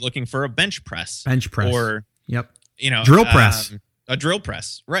 People might be looking for a bench press. Or, drill press. A drill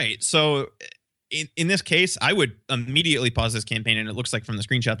press. Right. So in this case, I would immediately pause this campaign, and it looks like from the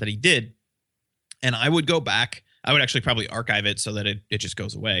screenshot that he did. And I would go back. I would actually probably archive it so that it just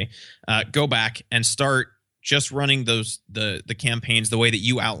goes away. Go back and start just running the campaigns the way that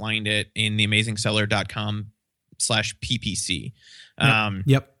you outlined it in theamazingseller.com/PPC.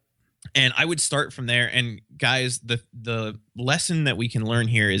 Yep. And I would start from there. And guys, the lesson that we can learn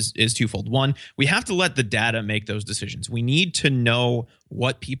here is twofold. One, we have to let the data make those decisions. We need to know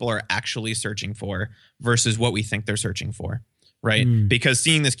what people are actually searching for versus what we think they're searching for, right? Because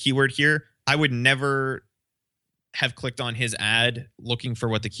seeing this keyword here, I would never have clicked on his ad looking for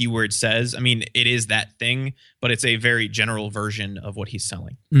what the keyword says. I mean, it is that thing, but it's a very general version of what he's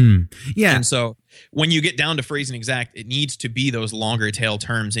selling. Yeah. And so when you get down to phrase and exact, it needs to be those longer tail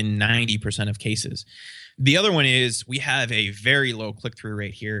terms in 90% of cases. The other one is we have a very low click-through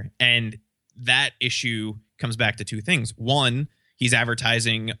rate here. And that issue comes back to two things. One, he's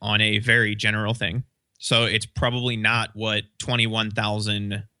advertising on a very general thing. So it's probably not what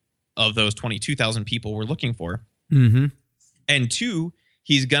 21,000 of those 22,000 people were looking for. And two,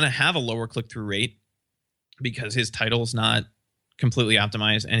 he's going to have a lower click-through rate because his title is not completely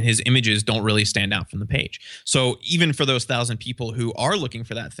optimized and his images don't really stand out from the page. So even for those 1,000 people who are looking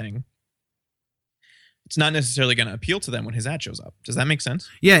for that thing, it's not necessarily going to appeal to them when his ad shows up. Does that make sense?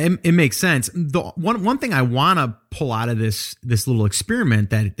 Yeah, it makes sense. The one thing I want to pull out of this little experiment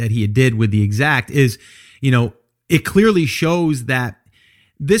that he did with the exact is, it clearly shows that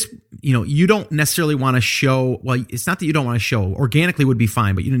this, you don't necessarily want to show. Well, it's not that you don't want to show. Organically would be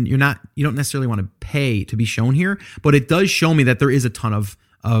fine, but you don't necessarily want to pay to be shown here. But it does show me that there is a ton of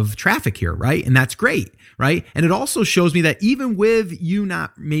traffic here, right? And that's great, right? And it also shows me that even with you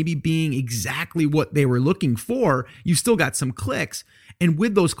not maybe being exactly what they were looking for, you still got some clicks. And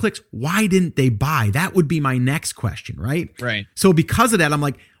with those clicks, why didn't they buy? That would be my next question, right? Right. So because of that, I'm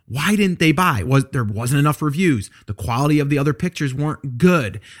like, why didn't they buy? There wasn't enough reviews. The quality of the other pictures weren't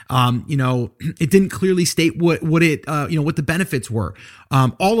good. It didn't clearly state what the benefits were.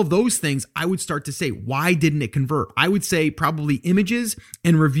 All of those things, I would start to say, why didn't it convert? I would say probably images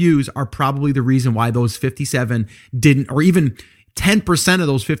and reviews are probably the reason why those 57 didn't, or even 10% of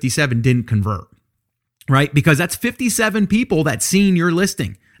those 57 didn't convert, right? Because that's 57 people that seen your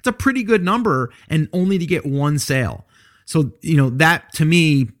listing. It's a pretty good number, and only to get one sale. So, that to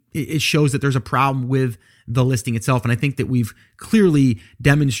me, it shows that there's a problem with the listing itself. And I think that we've clearly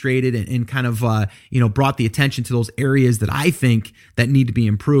demonstrated and kind of, brought the attention to those areas that I think that need to be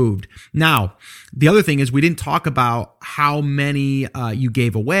improved. Now, the other thing is we didn't talk about how many you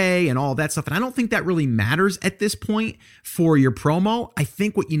gave away and all that stuff. And I don't think that really matters at this point for your promo. I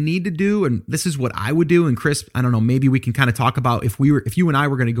think what you need to do, and this is what I would do, and Chris, I don't know, maybe we can kind of talk about if you and I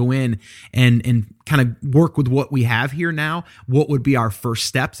were going to go in and kind of work with what we have here now, what would be our first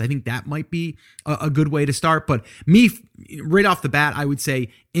steps? I think that might be a good way to start. But me, right off the bat, I would say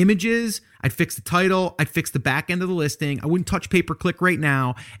images, I'd fix the title, I'd fix the back end of the listing. I wouldn't touch pay-per-click right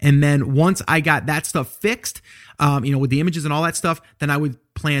now. And then once I got that stuff fixed, with the images and all that stuff, then I would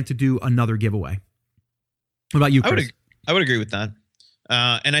plan to do another giveaway. What about you, Chris? I would agree with that.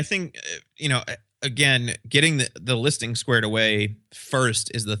 And I think, again, getting the listing squared away first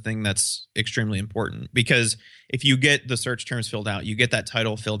is the thing that's extremely important, because if you get the search terms filled out, you get that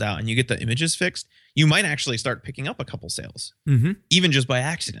title filled out, and you get the images fixed, you might actually start picking up a couple sales, even just by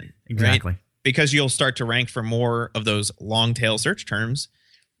accident. Exactly. Right? Because you'll start to rank for more of those long tail search terms,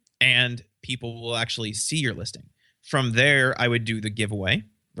 and people will actually see your listing. From there, I would do the giveaway.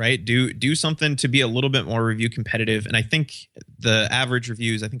 Right? Do something to be a little bit more review competitive. And I think the average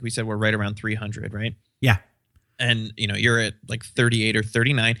reviews, I think we said we're right around 300, right? Yeah. And you're at like 38 or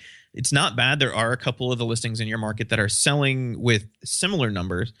 39. It's not bad. There are a couple of the listings in your market that are selling with similar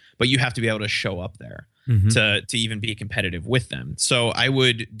numbers, but you have to be able to show up there to even be competitive with them. So I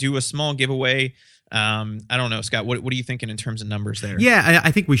would do a small giveaway. I don't know, Scott, what are you thinking in terms of numbers there? Yeah,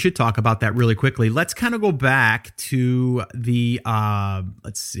 I think we should talk about that really quickly. Let's kind of go back to the,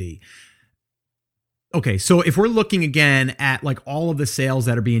 let's see. Okay, so if we're looking again at like all of the sales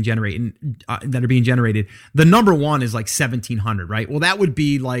that are being generated, the number one is like 1,700, right? Well, that would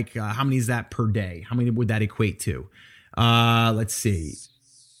be like, how many is that per day? How many would that equate to? Let's see.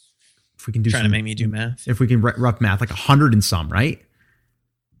 If we can do trying to make me do math. If we can rough math, like 100 and some, right?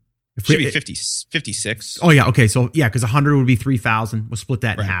 It should be 56. Oh, yeah. Okay. So, yeah, because 100 would be 3,000. We'll split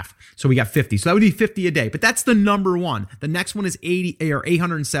that in half. So we got 50. So that would be 50 a day. But that's the number one. The next one is 80 or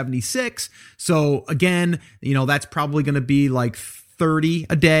 876. So, again, that's probably going to be like 30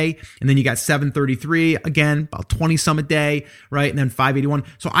 a day. And then you got 733, again, about 20 some a day, right? And then 581.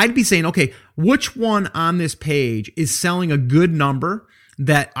 So I'd be saying, okay, which one on this page is selling a good number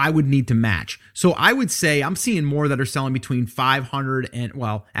that I would need to match? So I would say I'm seeing more that are selling between 500 and,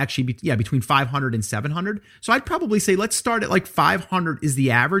 between 500 and 700. So I'd probably say let's start at like 500 is the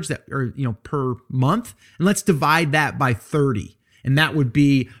average per month, and let's divide that by 30. And that would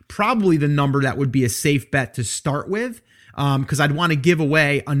be probably the number that would be a safe bet to start with, because I'd want to give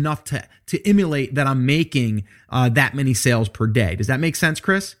away enough to emulate that I'm making that many sales per day. Does that make sense,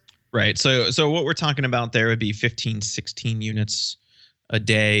 Chris? Right. So what we're talking about there would be 15, 16 units a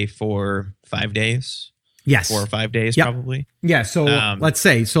day for 5 days. Yes. 4 or 5 days, probably. Yeah. So let's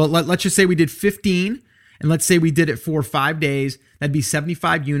just say we did 15, and let's say we did it for 5 days. That'd be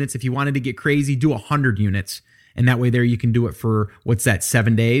 75 units. If you wanted to get crazy, do 100 units. And that way there you can do it for,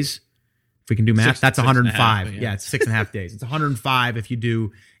 7 days? If we can do math, that's 105. Yeah, it's 6.5 days. It's 105 if you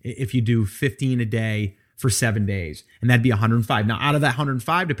do 15 a day for 7 days, and that'd be 105. Now, out of that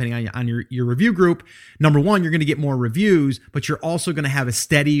 105, depending on your review group, number one, you're going to get more reviews, but you're also going to have a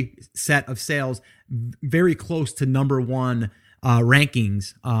steady set of sales very close to number one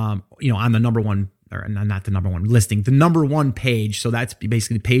rankings, on the number one, or not the number one listing, the number one page. So that's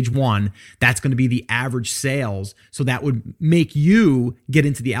basically page one. That's going to be the average sales. So that would make you get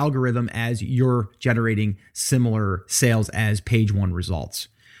into the algorithm as you're generating similar sales as page one results.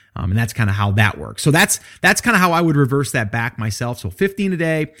 And that's kind of how that works. So that's kind of how I would reverse that back myself. So 15 a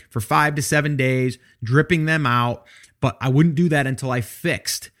day for 5 to 7 days, dripping them out. But I wouldn't do that until I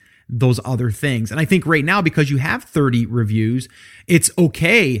fixed those other things. And I think right now, because you have 30 reviews, it's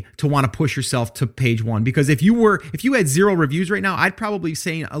okay to want to push yourself to page one. Because if you had 0 reviews right now, I'd probably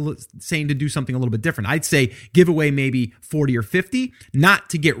saying to do something a little bit different. I'd say give away maybe 40 or 50, not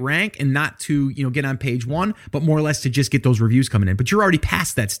to get rank and not to, get on page one, but more or less to just get those reviews coming in. But you're already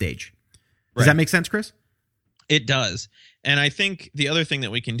past that stage. Does that make sense, Chris? It does. And I think the other thing that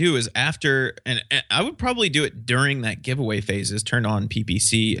we can do is after, and I would probably do it during that giveaway phase, is turn on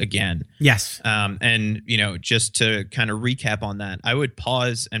PPC again. Yes. And, just to kind of recap on that, I would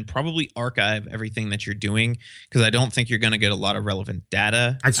pause and probably archive everything that you're doing, because I don't think you're going to get a lot of relevant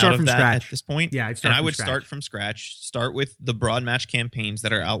data I'd start from scratch at this point. Yeah, I would start from scratch, start with the broad match campaigns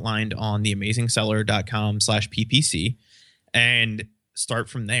that are outlined on theamazingseller.com/PPC, and start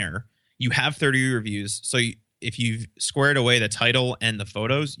from there. You have 30 reviews. So if you've squared away the title and the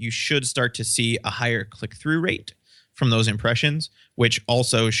photos, you should start to see a higher click-through rate from those impressions, which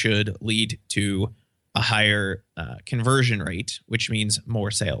also should lead to a higher conversion rate, which means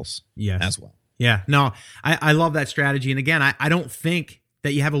more sales as well. Yeah, no, I love that strategy. And again, I don't think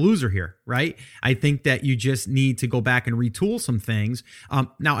that you have a loser here, right? I think that you just need to go back and retool some things.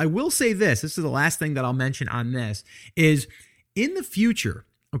 Now, I will say this is the last thing that I'll mention on this, is in the future,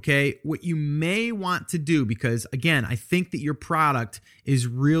 okay, what you may want to do, because again, I think that your product is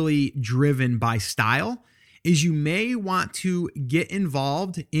really driven by style, is you may want to get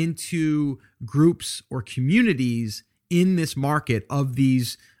involved into groups or communities in this market of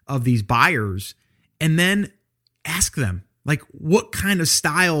these buyers, and then ask them, Like, what kind of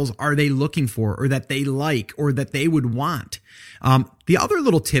styles are they looking for, or that they like, or that they would want? The other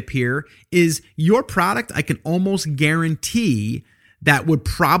little tip here is your product, I can almost guarantee that would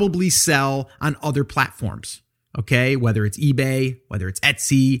probably sell on other platforms. Okay. Whether it's eBay, whether it's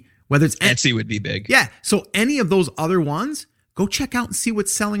Etsy, whether it's Etsy would be big. Yeah. So any of those other ones, go check out and see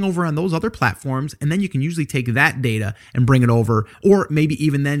what's selling over on those other platforms. And then you can usually take that data and bring it over, or maybe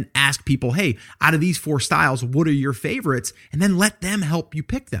even then ask people, hey, out of these 4 styles, what are your favorites? And then let them help you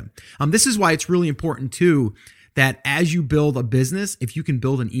pick them. This is why it's really important too, that as you build a business, if you can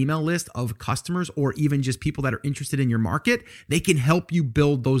build an email list of customers or even just people that are interested in your market, they can help you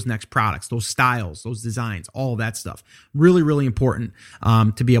build those next products, those styles, those designs, all of that stuff. Really, really important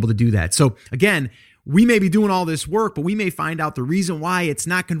to be able to do that. So again, we may be doing all this work, but we may find out the reason why it's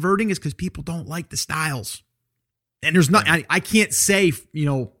not converting is because people don't like the styles. And there's not, I can't say,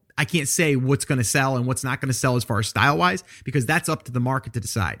 I can't say what's going to sell and what's not going to sell as far as style wise, because that's up to the market to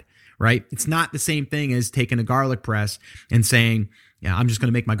decide, right? It's not the same thing as taking a garlic press and saying, yeah, I'm just going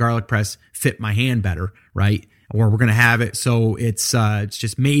to make my garlic press fit my hand better, right? Or we're going to have it so it's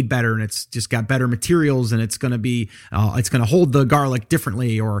just made better and it's just got better materials and it's going to be it's going to hold the garlic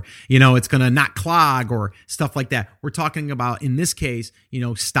differently, or it's going to not clog or stuff like that. We're talking about, in this case,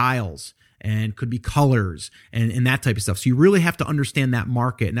 styles, and could be colors and that type of stuff. So you really have to understand that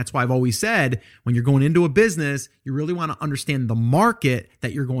market. And that's why I've always said, when you're going into a business, you really want to understand the market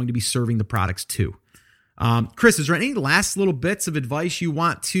that you're going to be serving the products to. Chris, is there any last little bits of advice you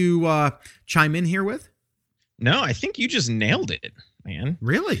want to chime in here with? No, I think you just nailed it, man.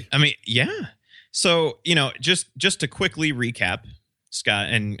 Really? I mean, yeah. So, just to quickly recap, Scott,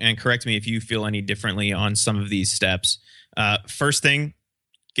 and correct me if you feel any differently on some of these steps. First thing,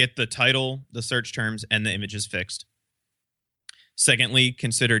 get the title, the search terms, and the images fixed. Secondly,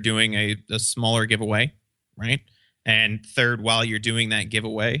 consider doing a smaller giveaway, right? And third, while you're doing that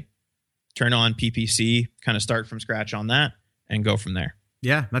giveaway, turn on PPC, kind of start from scratch on that, and go from there.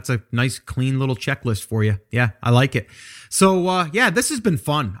 Yeah, that's a nice, clean little checklist for you. Yeah, I like it. So, this has been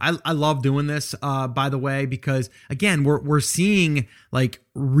fun. I love doing this, by the way, because again, we're seeing like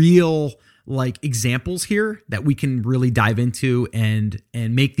real examples here that we can really dive into and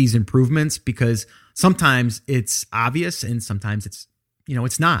make these improvements, because sometimes it's obvious and sometimes it's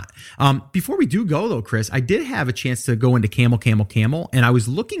not. Before we do go though, Chris, I did have a chance to go into Camel, and I was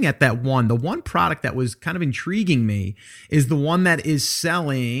looking at the one product that was kind of intriguing me is the one that is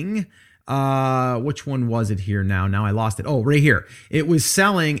selling, which one was it here now? Now I lost it. Oh, right here. It was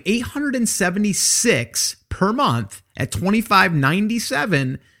selling $876 per month at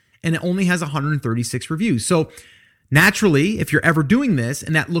 $25.97, and it only has 136 reviews. So naturally, if you're ever doing this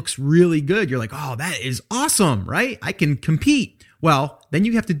and that looks really good, you're like, oh, that is awesome, right? I can compete. Well, then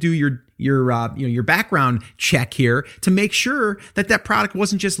you have to do your background check here to make sure that product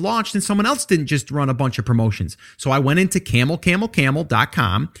wasn't just launched and someone else didn't just run a bunch of promotions. So I went into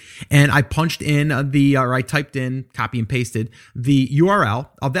camel.com and I punched in I typed in, copy and pasted the URL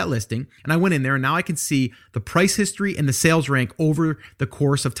of that listing, and I went in there, and now I can see the price history and the sales rank over the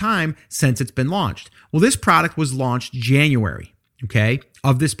course of time since it's been launched. Well, this product was launched January,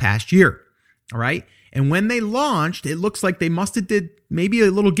 of this past year. All right. And when they launched, it looks like they must have did maybe a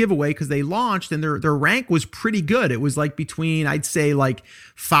little giveaway, because they launched and their rank was pretty good. It was like between, I'd say, like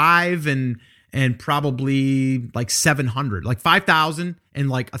 5 and probably like 700, like 5,000 and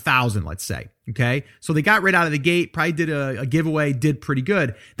like 1,000, let's say. Okay. So they got right out of the gate, probably did a giveaway, did pretty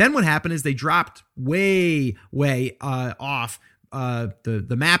good. Then what happened is they dropped way off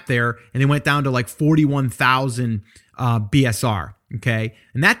the map there, and they went down to like 41,000 BSR. Okay.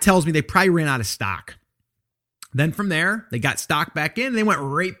 And that tells me they probably ran out of stock. Then from there, they got stock back in. They went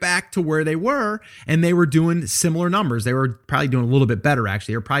right back to where they were, and they were doing similar numbers. They were probably doing a little bit better,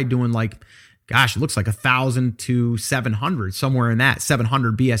 actually. They were probably doing like, it looks like 1,000 to 700, somewhere in that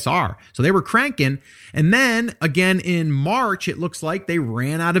 700 BSR. So they were cranking. And then again in March, it looks like they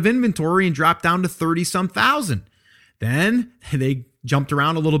ran out of inventory and dropped down to 30-some thousand. Then they jumped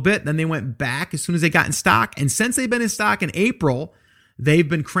around a little bit. Then they went back as soon as they got in stock. And since they've been in stock in April, they've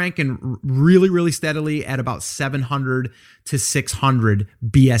been cranking really, really steadily at about 700 to 600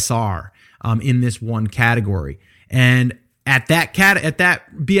 BSR in this one category. And at that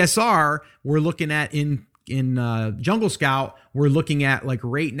BSR, we're looking at in Jungle Scout, we're looking at like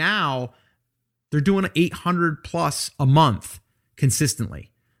right now, they're doing 800 plus a month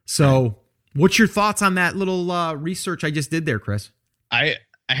consistently. So what's your thoughts on that little research I just did there, Chris? I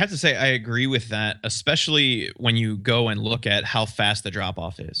I have to say I agree with that, especially when you go and look at how fast the drop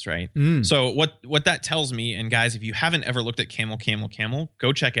off is, right? So what that tells me, and guys, if you haven't ever looked at Camel,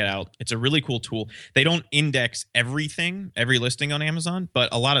 go check it out. It's a really cool tool. They don't index every listing on Amazon, but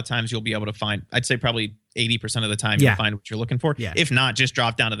a lot of times you'll be able to find, I'd say probably 80% of the time you'll find what you're looking for. Yeah. If not, just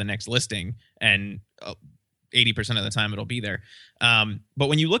drop down to the next listing and 80% of the time it'll be there. But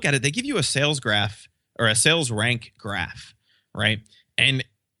when you look at it, they give you a sales graph or a sales rank graph, right? And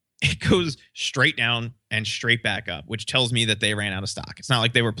it goes straight down and straight back up, which tells me that they ran out of stock. It's not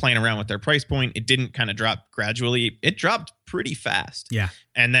like they were playing around with their price point. It didn't kind of drop gradually. It dropped pretty fast. Yeah.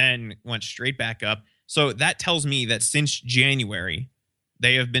 And then went straight back up. So that tells me that since January,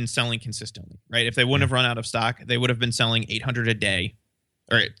 they have been selling consistently, right? If they wouldn't have run out of stock, they would have been selling 800 a day.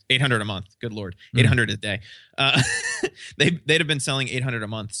 Or 800 a month. Good Lord. 800 a day. They'd have been selling 800 a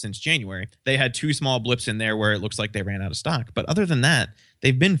month since January. They had 2 small blips in there where it looks like they ran out of stock. But other than that,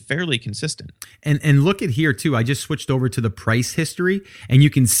 they've been fairly consistent. And look at here too. I just switched over to the price history, and you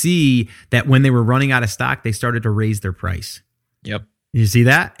can see that when they were running out of stock, they started to raise their price. Yep. You see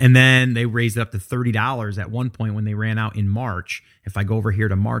that? And then they raised it up to $30 at one point when they ran out in March. If I go over here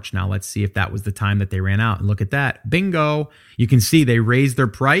to March now, let's see if that was the time that they ran out. And look at that. Bingo. You can see they raised their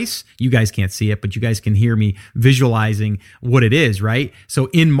price. You guys can't see it, but you guys can hear me visualizing what it is, right? So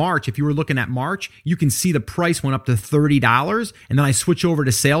in March, if you were looking at March, you can see the price went up to $30. And then I switch over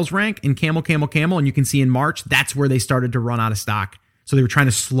to sales rank in Camel. And you can see in March, that's where they started to run out of stock. So they were trying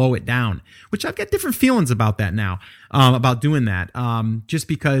to slow it down, which I've got different feelings about that now, about doing that. Just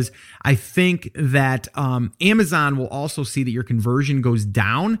because I think that Amazon will also see that your conversion goes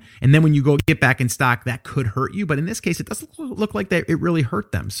down. And then when you go get back in stock, that could hurt you. But in this case, it doesn't look like that it really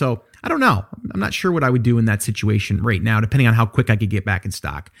hurt them. So I don't know. I'm not sure what I would do in that situation right now, depending on how quick I could get back in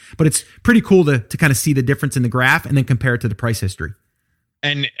stock. But it's pretty cool to kind of see the difference in the graph and then compare it to the price history.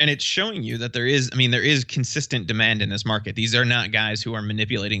 And it's showing you that there is consistent demand in this market. These are not guys who are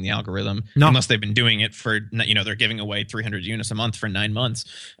manipulating the algorithm unless they've been doing it for, they're giving away 300 units a month for 9 months.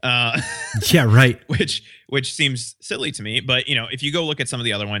 Yeah, right. Which seems silly to me. But, if you go look at some of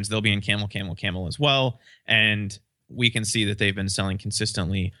the other ones, they'll be in Camel as well. And we can see that they've been selling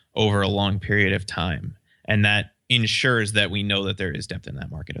consistently over a long period of time. And that ensures that we know that there is depth in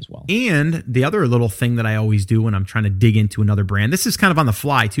that market as well. And the other little thing that I always do when I'm trying to dig into another brand, this is kind of on the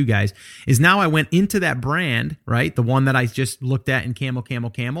fly too, guys, is now I went into that brand, right? The one that I just looked at in Camel,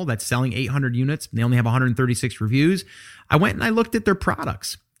 that's selling 800 units. They only have 136 reviews. I went and I looked at their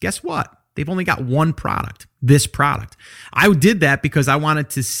products. Guess what? They've only got one product, this product. I did that because I wanted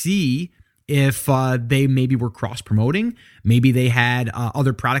to see if they maybe were cross-promoting. Maybe they had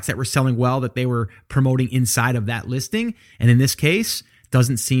other products that were selling well that they were promoting inside of that listing. And in this case,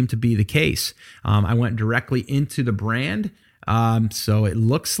 doesn't seem to be the case. I went directly into the brand. So it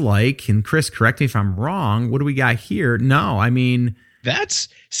looks like, and Chris, correct me if I'm wrong, what do we got here? No, I mean... this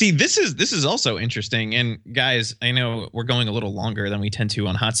is also interesting. And guys, I know we're going a little longer than we tend to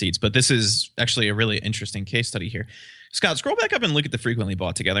on Hot Seats, but this is actually a really interesting case study here. Scott, scroll back up and look at the frequently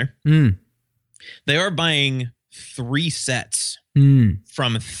bought together. They are buying 3 sets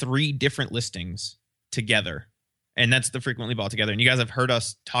from 3 different listings together. And that's the frequently bought together. And you guys have heard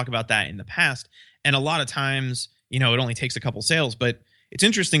us talk about that in the past. And a lot of times, it only takes a couple sales, but it's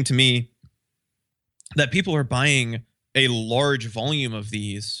interesting to me that people are buying a large volume of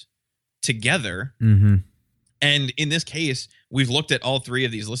these together. Mm-hmm. And in this case, we've looked at all 3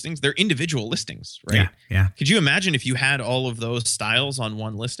 of these listings. They're individual listings, right? Yeah. Could you imagine if you had all of those styles on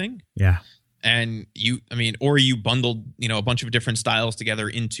one listing? Yeah. And you bundled, a bunch of different styles together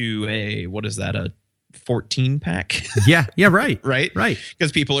into a 14 pack? Yeah, right. Right? Right.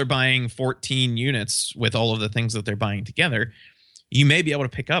 Because people are buying 14 units with all of the things that they're buying together. You may be able to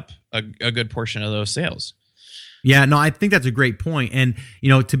pick up a good portion of those sales. Yeah, no, I think that's a great point. And,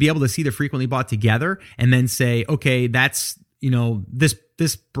 to be able to see the frequently bought together and then say, okay, that's,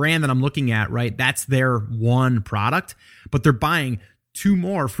 this brand that I'm looking at, right? That's their one product, but they're buying 2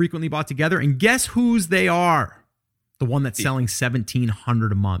 more frequently bought together. And guess whose they are? The one that's selling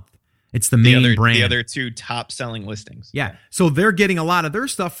 $1,700 a month. It's the main brand. The other 2 top selling listings. Yeah. So they're getting a lot of their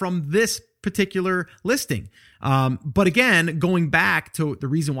stuff from this particular listing. But again, going back to the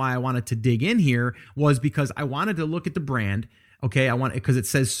reason why I wanted to dig in here was because I wanted to look at the brand. Okay, because it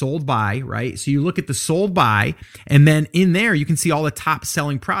says sold by, right? So you look at the sold by, and then in there you can see all the top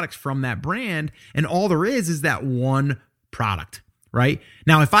selling products from that brand, and all there is that one product. Right?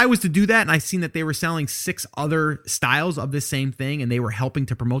 Now, if I was to do that and I seen that they were selling 6 other styles of this same thing and they were helping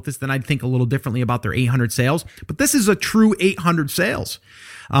to promote this, then I'd think a little differently about their 800 sales. But this is a true 800 sales,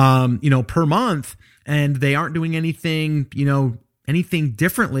 per month, and they aren't doing anything, anything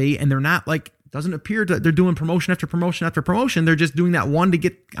differently, and they're not like, doesn't appear that they're doing promotion after promotion after promotion. They're just doing that one to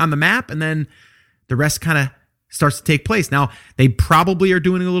get on the map, and then the rest kind of starts to take place. Now, they probably are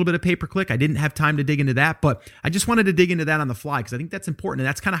doing a little bit of pay-per-click. I didn't have time to dig into that, but I just wanted to dig into that on the fly because I think that's important. And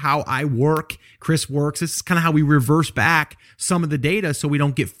that's kind of how I work. Chris works. This is kind of how we reverse back some of the data so we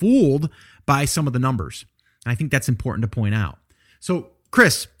don't get fooled by some of the numbers. And I think that's important to point out. So,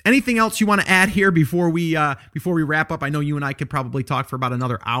 Chris, anything else you want to add here before we wrap up? I know you and I could probably talk for about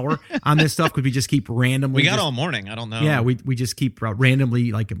another hour on this stuff because we just keep randomly. We got all morning. I don't know. Yeah, we just keep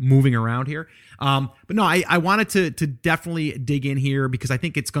randomly like moving around here. But no, I wanted to definitely dig in here because I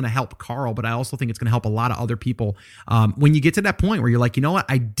think it's going to help Carl, but I also think it's going to help a lot of other people. When you get to that point where you're like, you know what,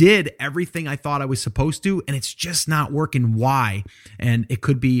 I did everything I thought I was supposed to, and it's just not working. Why? And it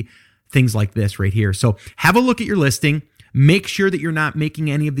could be things like this right here. So have a look at your listing. Make sure that you're not making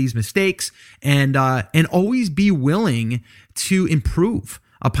any of these mistakes, and always be willing to improve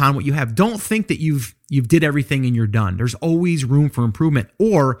upon what you have. Don't think that you've did everything and you're done. There's always room for improvement,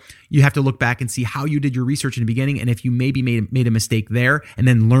 or you have to look back and see how you did your research in the beginning, and if you maybe made a mistake there, and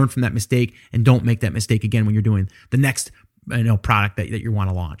then learn from that mistake and don't make that mistake again when you're doing the next product that you want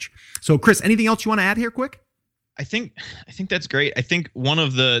to launch. So, Chris, anything else you want to add here, quick? I think that's great. I think one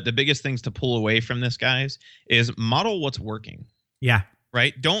of the biggest things to pull away from this, guys, is model what's working. Yeah.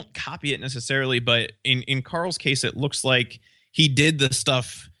 Right? Don't copy it necessarily, but in Carl's case, it looks like he did the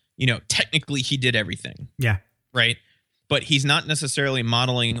stuff, technically he did everything. Yeah. Right? But he's not necessarily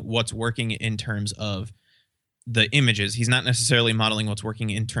modeling what's working in terms of the images. He's not necessarily modeling what's working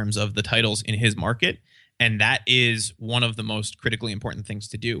in terms of the titles in his market. And that is one of the most critically important things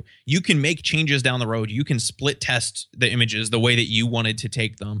to do. You can make changes down the road. You can split test the images the way that you wanted to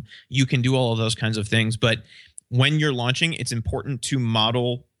take them. You can do all of those kinds of things. But when you're launching, it's important to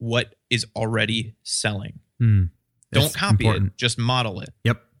model what is already selling. Don't copy it. Just model it.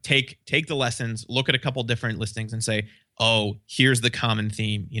 Yep. Take the lessons, look at a couple different listings and say, oh, here's the common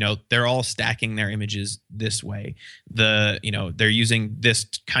theme. They're all stacking their images this way. They're using this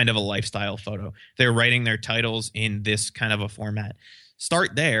kind of a lifestyle photo. They're writing their titles in this kind of a format.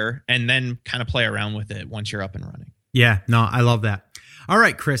 Start there and then kind of play around with it once you're up and running. Yeah, no, I love that. All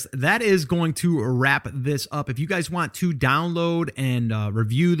right, Chris, that is going to wrap this up. If you guys want to download and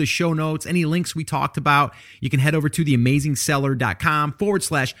review the show notes, any links we talked about, you can head over to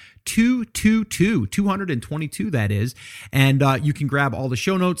theamazingseller.com/222, that is. And you can grab all the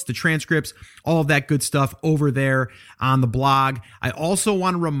show notes, the transcripts, all of that good stuff over there on the blog. I also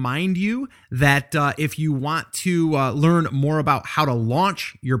want to remind you that if you want to learn more about how to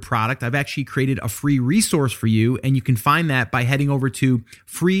launch your product, I've actually created a free resource for you, and you can find that by heading over to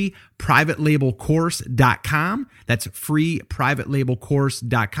freeprivatelabelcourse.com. That's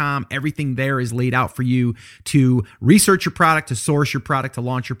freeprivatelabelcourse.com. Everything there is laid out for you to research your product, to source your product, to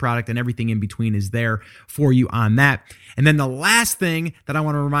launch your product, and everything in between is there for you on that. And then the last thing that I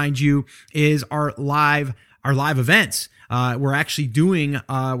want to remind you is our live events. We're actually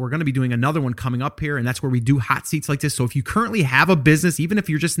we're going to be doing another one coming up here, and that's where we do hot seats like this. So if you currently have a business, even if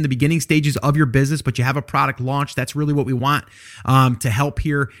you're just in the beginning stages of your business, but you have a product launch, that's really what we want to help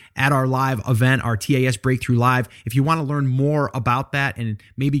here at our live event, our TAS Breakthrough Live. If you want to learn more about that and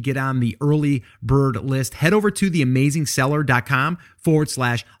maybe get on the early bird list, head over to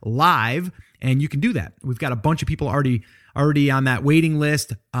theamazingseller.com/live, and you can do that. We've got a bunch of people already on that waiting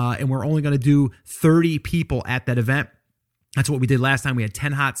list, and we're only going to do 30 people at that event. That's what we did last time. We had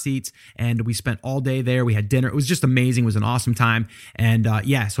 10 hot seats, and we spent all day there. We had dinner. It was just amazing. It was an awesome time. And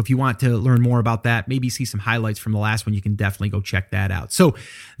so if you want to learn more about that, maybe see some highlights from the last one, you can definitely go check that out. So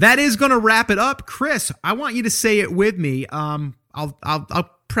that is going to wrap it up. Chris, I want you to say it with me. I'll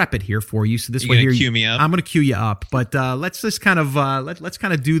prep it here for you. So this way here, cue me up? I'm going to cue you up, but let's just kind of let's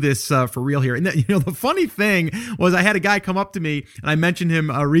kind of do this for real here. And the funny thing was, I had a guy come up to me, and I mentioned him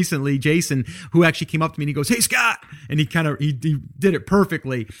recently, Jason, who actually came up to me and he goes, "Hey Scott," and he did it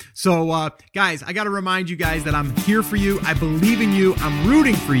perfectly. So guys, I got to remind you guys that I'm here for you. I believe in you. I'm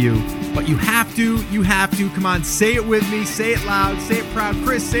rooting for you. But you have to. Come on, say it with me. Say it loud. Say it proud.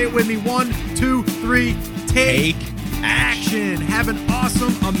 Chris, say it with me. 1, 2, 3. Take action. Have an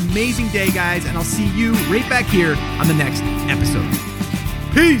awesome, amazing day, guys, and I'll see you right back here on the next episode.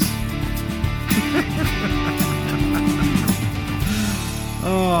 Peace.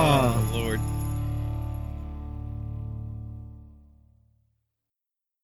 Oh.